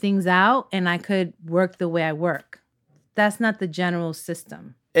flush things out and I could work the way I work. That's not the general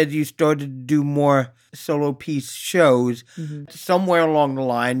system. As you started to do more solo piece shows, somewhere along the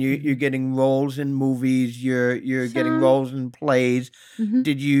line, you're getting roles in movies, you're getting roles in plays.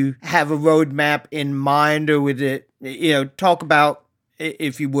 Did you have a roadmap in mind, or was it, talk about,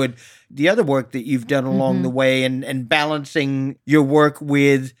 if you would, the other work that you've done along the way and balancing your work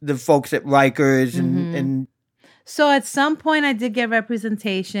with the folks at Rikers and So at some point I did get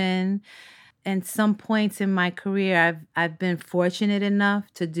representation. And some points in my career, I've been fortunate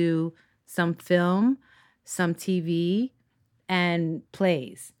enough to do some film, some TV, and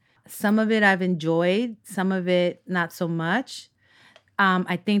plays. Some of it I've enjoyed, some of it not so much.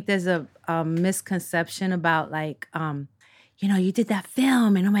 I think there's a misconception about like, you did that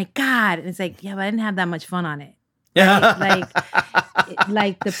film, and oh my God, and it's like, yeah, but I didn't have that much fun on it. Right?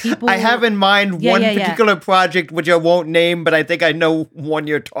 like the people. I have in mind one particular project, which I won't name, but I think I know one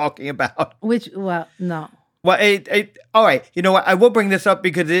you're talking about. Well, no. Well, all right. You know what? I will bring this up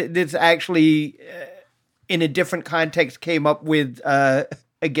because this actually, in a different context, came up with a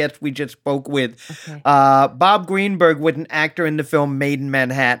guest we just spoke with. Okay. Bob Greenberg was an actor in the film Made in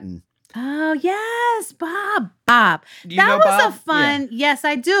Manhattan. Oh, yes, Bob. That was Bob? a fun. Yeah. Yes,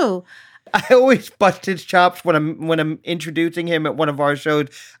 I do. I always bust his chops when I'm introducing him at one of our shows.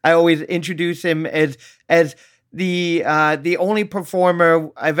 I always introduce him as the only performer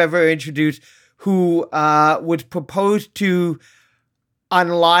I've ever introduced who was proposed to on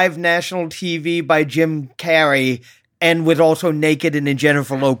live national TV by Jim Carrey and was also naked in a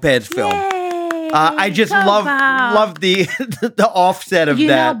Jennifer Lopez film. Yay! I just love the offset of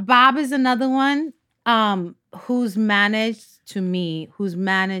that. Bob is another one who's managed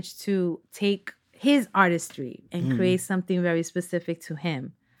to take his artistry and create something very specific to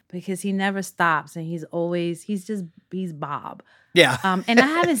him, because he never stops and he's Bob. Yeah. And I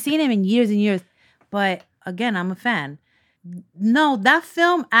haven't seen him in years and years, but again, I'm a fan. No, that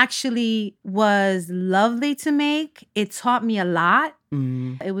film actually was lovely to make. It taught me a lot.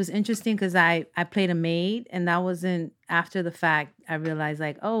 It was interesting because I played a maid, and that wasn't after the fact. I realized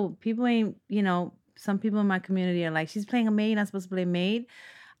like, oh, people ain't, some people in my community are like, she's playing a maid, not supposed to play a maid.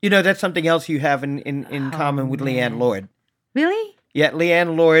 That's something else you have in common with Leanne Lord. Really? Yeah,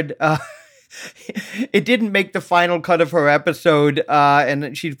 Leanne Lord, it didn't make the final cut of her episode,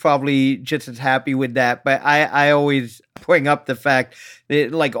 and she's probably just as happy with that. But I always bring up the fact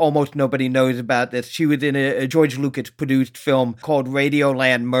that, like, almost nobody knows about this. She was in a George Lucas produced film called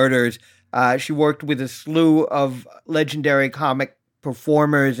Radioland Murders. She worked with a slew of legendary comic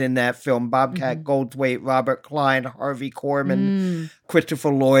performers in that film: Bobcat Goldthwait, Robert Klein, Harvey Korman,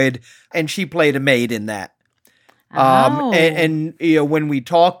 Christopher Lloyd, and she played a maid in that. And you know, when we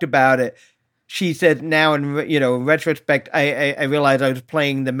talked about it, she said, now in retrospect, I realized I was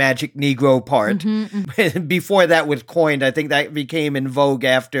playing the Magic Negro part. Before that was coined, I think that became in vogue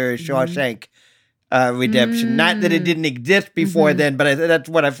after Shawshank Redemption. Not that it didn't exist before then, but that's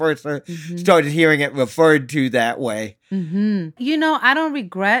when I first started hearing it referred to that way. You know, I don't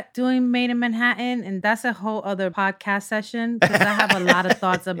regret doing Made in Manhattan, and that's a whole other podcast session because I have a lot of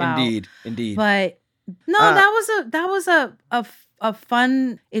thoughts about. Indeed. But no, that was a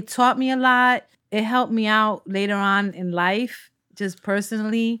fun. It taught me a lot. It helped me out later on in life, just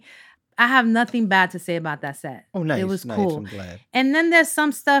personally. I have nothing bad to say about that set. Oh, nice. It was cool. I'm glad. And then there's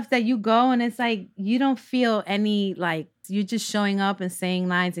some stuff that you go and it's like you don't feel any, like, you're just showing up and saying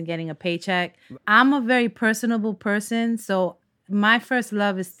lines and getting a paycheck. I'm a very personable person, so my first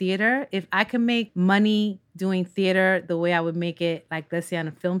love is theater. If I can make money doing theater the way I would make it, like, let's say on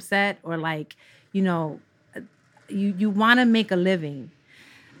a film set, or like, you know, you want to make a living.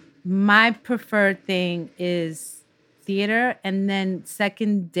 My preferred thing is theater. And then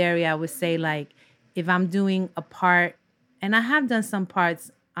secondary, I would say, like, if I'm doing a part, and I have done some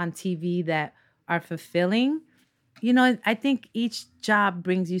parts on TV that are fulfilling, you know, I think each job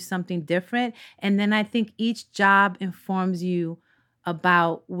brings you something different. And then I think each job informs you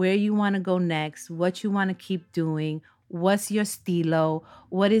about where you want to go next, what you want to keep doing, what's your stilo,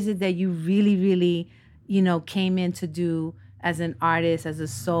 what is it that you really, really, you know, came in to do as an artist, as a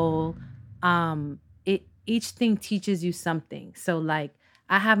soul. Each thing teaches you something. So, like,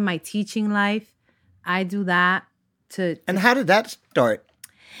 I have my teaching life. I do that to. And how did that start?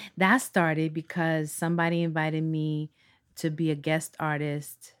 That started because somebody invited me to be a guest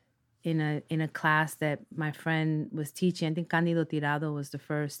artist in a class that my friend was teaching. I think Candido Tirado was the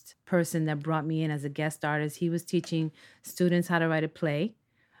first person that brought me in as a guest artist. He was teaching students how to write a play.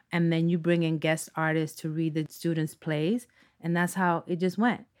 And then you bring in guest artists to read the students' plays. And that's how it just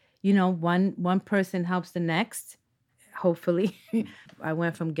went. You know, one person helps the next, hopefully. I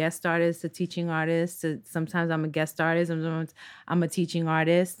went from guest artist to teaching artist to sometimes I'm a guest artist, sometimes I'm a teaching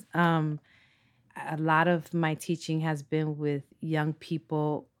artist. A lot of my teaching has been with young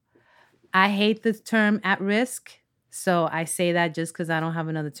people. I hate the term at risk. So I say that just because I don't have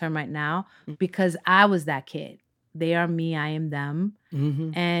another term right now, because I was that kid. They are me, I am them.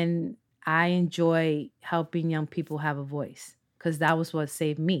 And I enjoy helping young people have a voice because that was what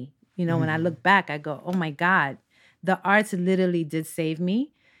saved me. You know, when I look back, I go, oh my God, the arts literally did save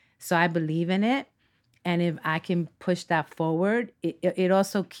me. So I believe in it. And if I can push that forward, it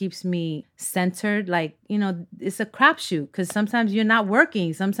also keeps me centered. Like, you know, it's a crapshoot because sometimes you're not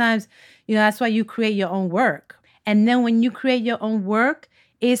working. Sometimes, you know, that's why you create your own work. And then when you create your own work,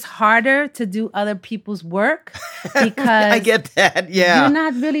 it's harder to do other people's work because I get that. Yeah. You're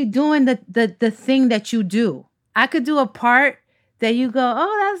not really doing the thing that you do. I could do a part that you go,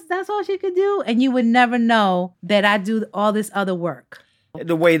 oh, that's all she could do. And you would never know that I do all this other work.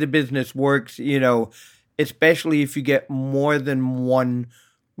 The way the business works, you know, especially if you get more than one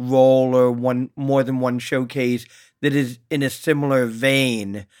role or more than one showcase that is in a similar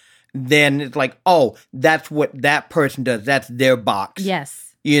vein, then it's like, oh, that's what that person does. That's their box. Yes.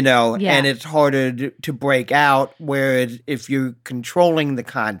 You know, Yeah. and it's harder to break out. Whereas if you're controlling the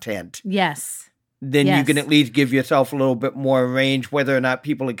content, Yes. then you Yes. can at least give yourself a little bit more range, whether or not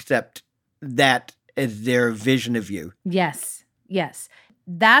people accept that as their vision of you. Yes. Yes.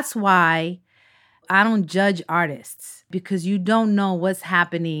 That's why I don't judge artists, because you don't know what's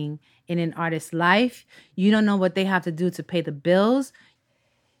happening in an artist's life. You don't know what they have to do to pay the bills.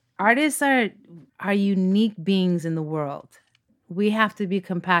 Artists are unique beings in the world. We have to be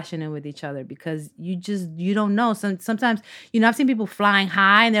compassionate with each other because you don't know. Sometimes, you know, I've seen people flying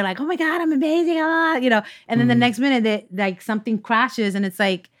high and they're like, oh my God, I'm amazing. You know, and then the next minute like something crashes and it's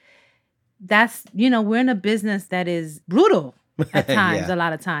like, that's, you know, we're in a business that is brutal at times, Yeah. a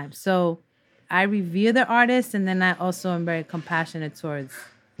lot of times. So I revere the artists, and then I also am very compassionate towards.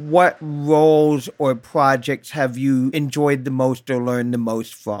 What roles or projects have you enjoyed the most or learned the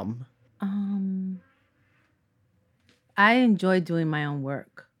most from? I enjoy doing my own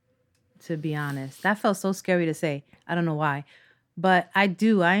work, to be honest. That felt so scary to say. I don't know why. But I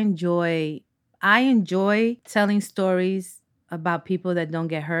do. I enjoy telling stories about people that don't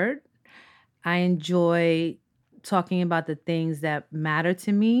get hurt. I enjoy talking about the things that matter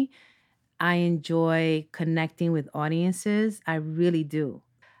to me. I enjoy connecting with audiences. I really do.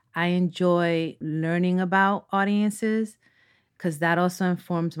 I enjoy learning about audiences because that also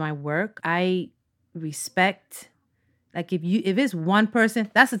informs my work. I respect, like if it's one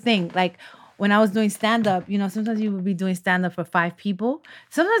person, that's the thing. Like when I was doing stand-up, sometimes you would be doing stand-up for 5 people.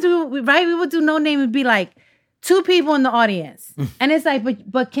 Sometimes we would do No Name and be like 2 people in the audience. And it's like,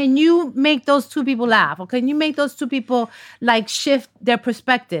 but can you make those 2 people laugh? Or can you make those 2 people like shift their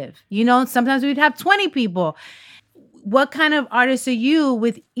perspective? Sometimes we'd have 20 people. What kind of artist are you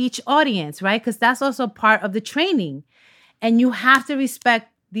with each audience, right? Because that's also part of the training. And you have to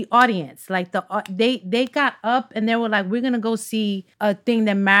respect the audience. Like they got up and they were like, we're going to go see a thing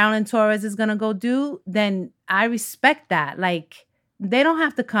that Marilyn Torres is going to go do. Then I respect that. Like they don't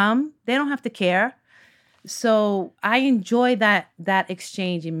have to come. They don't have to care. So I enjoy that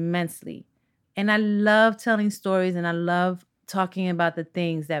exchange immensely. And I love telling stories and I love talking about the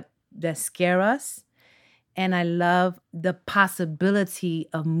things that scare us. And I love the possibility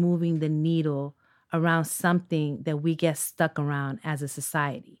of moving the needle around something that we get stuck around as a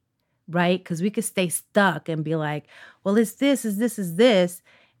society, right? Because we could stay stuck and be like, well, it's this, is this, is this.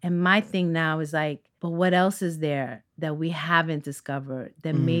 And my thing now is like, but what else is there that we haven't discovered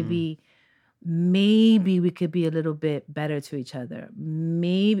that maybe we could be a little bit better to each other.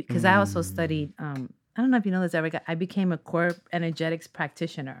 Maybe, because I also studied, I don't know if you know this, Eric, I became a core energetics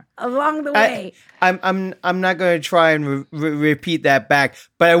practitioner along the way. I'm not going to try and repeat that back,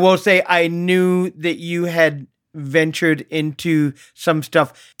 but I will say I knew that you had ventured into some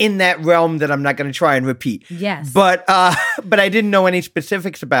stuff in that realm that I'm not going to try and repeat. Yes. But I didn't know any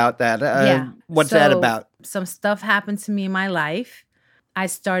specifics about that. What's that about? Some stuff happened to me in my life. I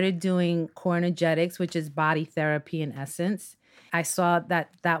started doing core energetics, which is body therapy in essence. I saw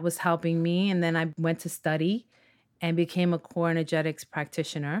that was helping me. And then I went to study and became a core energetics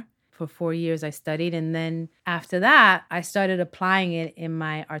practitioner. For 4 years, I studied. And then after that, I started applying it in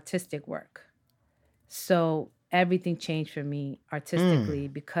my artistic work. So everything changed for me artistically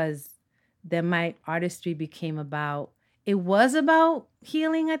because then my artistry became about, it was about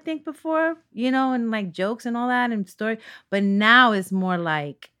healing, I think, before, and like jokes and all that and story. But now it's more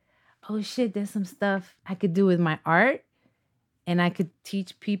like, oh shit, there's some stuff I could do with my art. And I could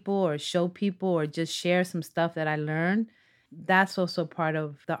teach people or show people or just share some stuff that I learned. That's also part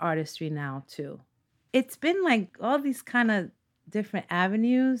of the artistry now, too. It's been like all these kind of different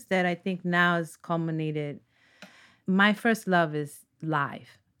avenues that I think now is culminated. My first love is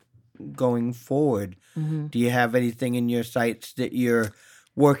live. Going forward, do you have anything in your sights that you're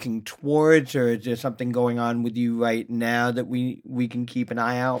working towards, or is there something going on with you right now that we can keep an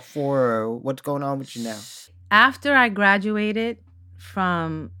eye out for, or what's going on with you now? After I graduated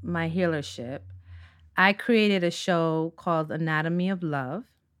from my healership, I created a show called Anatomy of Love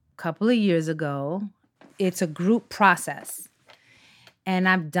a couple of years ago. It's a group process. And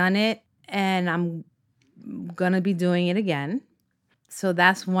I've done it, and I'm going to be doing it again. So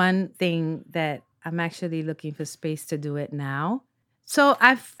that's one thing that I'm actually looking for space to do it now. So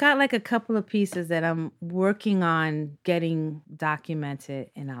I've got like a couple of pieces that I'm working on getting documented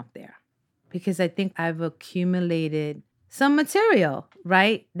and out there. Because I think I've accumulated some material,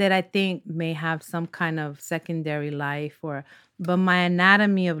 right? That I think may have some kind of secondary life but my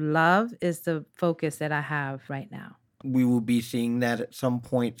anatomy of love is the focus that I have right now. We will be seeing that at some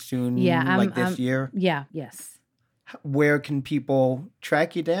point soon, this year? Yeah, yes. Where can people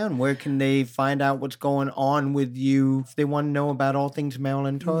track you down? Where can they find out what's going on with you if they want to know about all things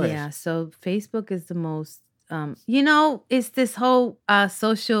Marilyn Torres? Yeah, so Facebook is the most it's this whole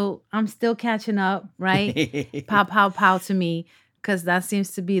social, I'm still catching up, right? Pow to me, because that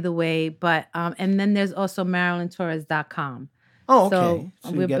seems to be the way. But, and then there's also MarilynTorres.com. Oh, okay.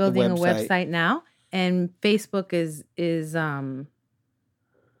 So we're building a website now. And Facebook is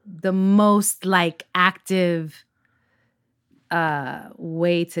the most like active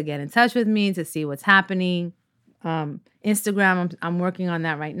way to get in touch with me, to see what's happening. Instagram, I'm working on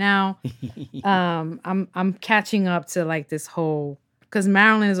that right now. I'm catching up to like this whole, because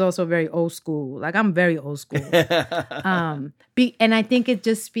Marilyn is also very old school. Like I'm very old school. And I think it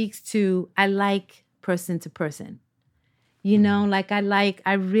just speaks to, I like person to person.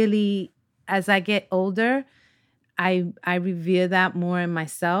 I really, as I get older, I revere that more in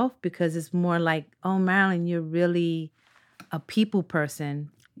myself, because it's more like, oh, Marilyn, you're really a people person.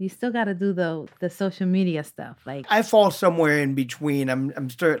 You still got to do the social media stuff. Like I fall somewhere in between. I'm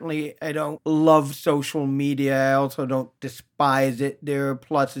certainly, I don't love social media. I also don't despise it. There are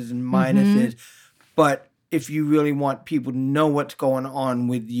pluses and minuses, but if you really want people to know what's going on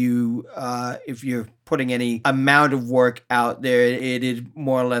with you, if you're putting any amount of work out there, it is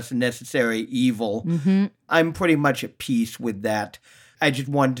more or less a necessary evil. Mm-hmm. I'm pretty much at peace with that. I just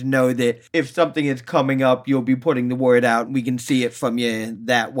wanted to know that if something is coming up, you'll be putting the word out and we can see it from you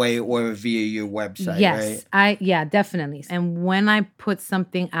that way or via your website, yes, right? Yeah, definitely. And when I put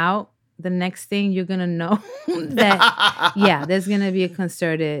something out, the next thing you're going to know that, there's going to be a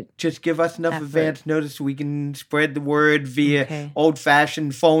concerted Just give us enough effort. advance notice so we can spread the word via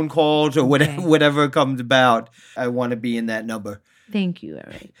old-fashioned phone calls or whatever comes about. I want to be in that number. Thank you,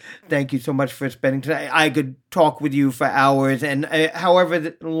 Eric. Thank you so much for spending today. I could talk with you for hours, and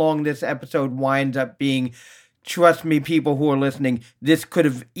however long this episode winds up being, trust me, people who are listening, this could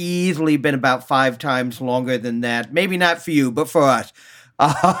have easily been about 5 times longer than that. Maybe not for you, but for us.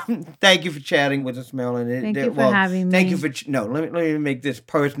 Thank you for chatting with us, Marilyn. Thank you for having me. Thank you for let me make this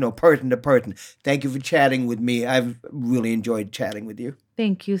personal, person to person. Thank you for chatting with me. I've really enjoyed chatting with you.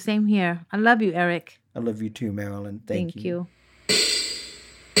 Thank you. Same here. I love you, Eric. I love you too, Marilyn. Thank you.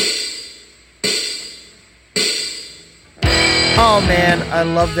 Oh, man, I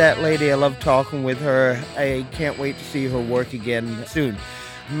love that lady. I love talking with her. I can't wait to see her work again soon.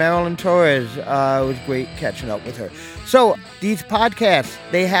 Marilyn Torres, it was great catching up with her. So, these podcasts,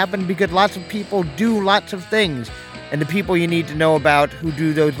 they happen because lots of people do lots of things. And the people you need to know about who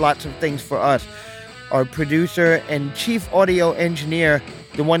do those lots of things for us are producer and chief audio engineer,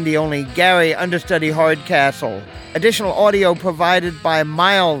 the one, the only, Gary Understudy Hardcastle. Additional audio provided by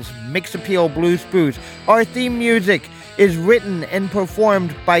Miles, Mix Appeal Blue Spruce. Our theme music is written and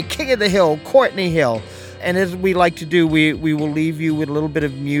performed by King of the Hill, Courtney Hill. And as we like to do, we will leave you with a little bit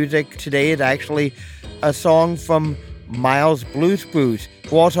of music. Today is actually a song from Miles Blue Spruce,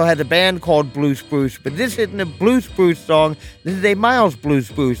 who also has a band called Blue Spruce, but this isn't a Blue Spruce song, this is a Miles Blue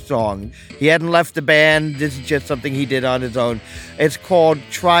Spruce song. He hadn't left the band, this is just something he did on his own. It's called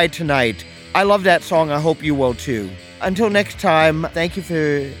Try Tonight. I love that song, I hope you will too. Until next time, thank you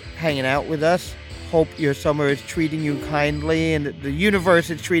for hanging out with us. Hope your summer is treating you kindly and the universe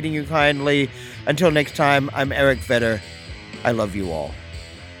is treating you kindly. Until next time, I'm Eric Vedder. I love you all.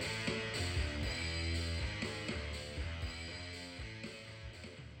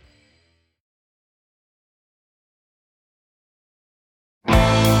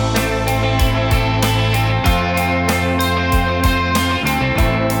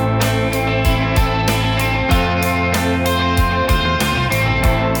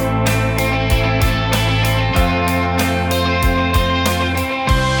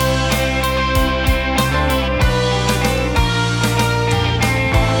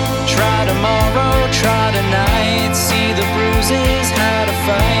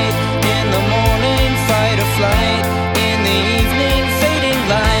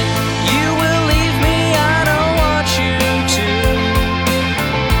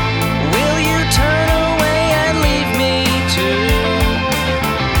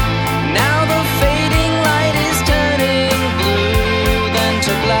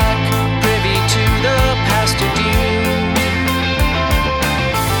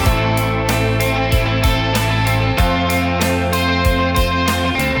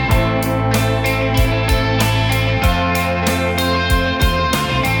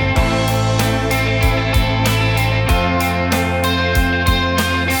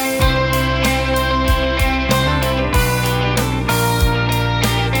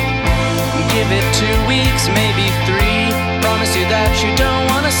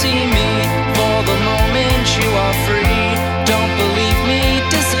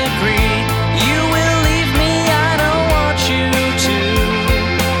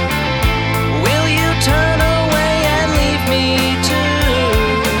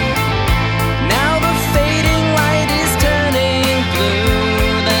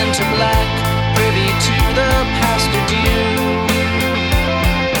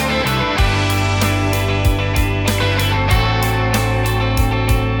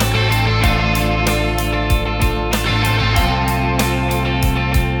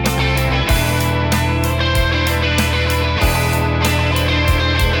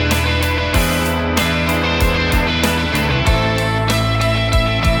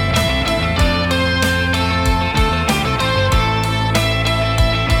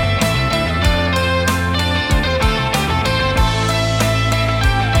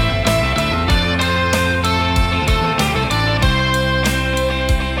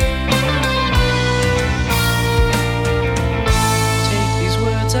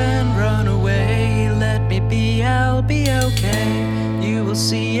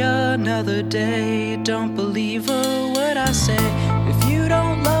 Another day, don't believe a word I say.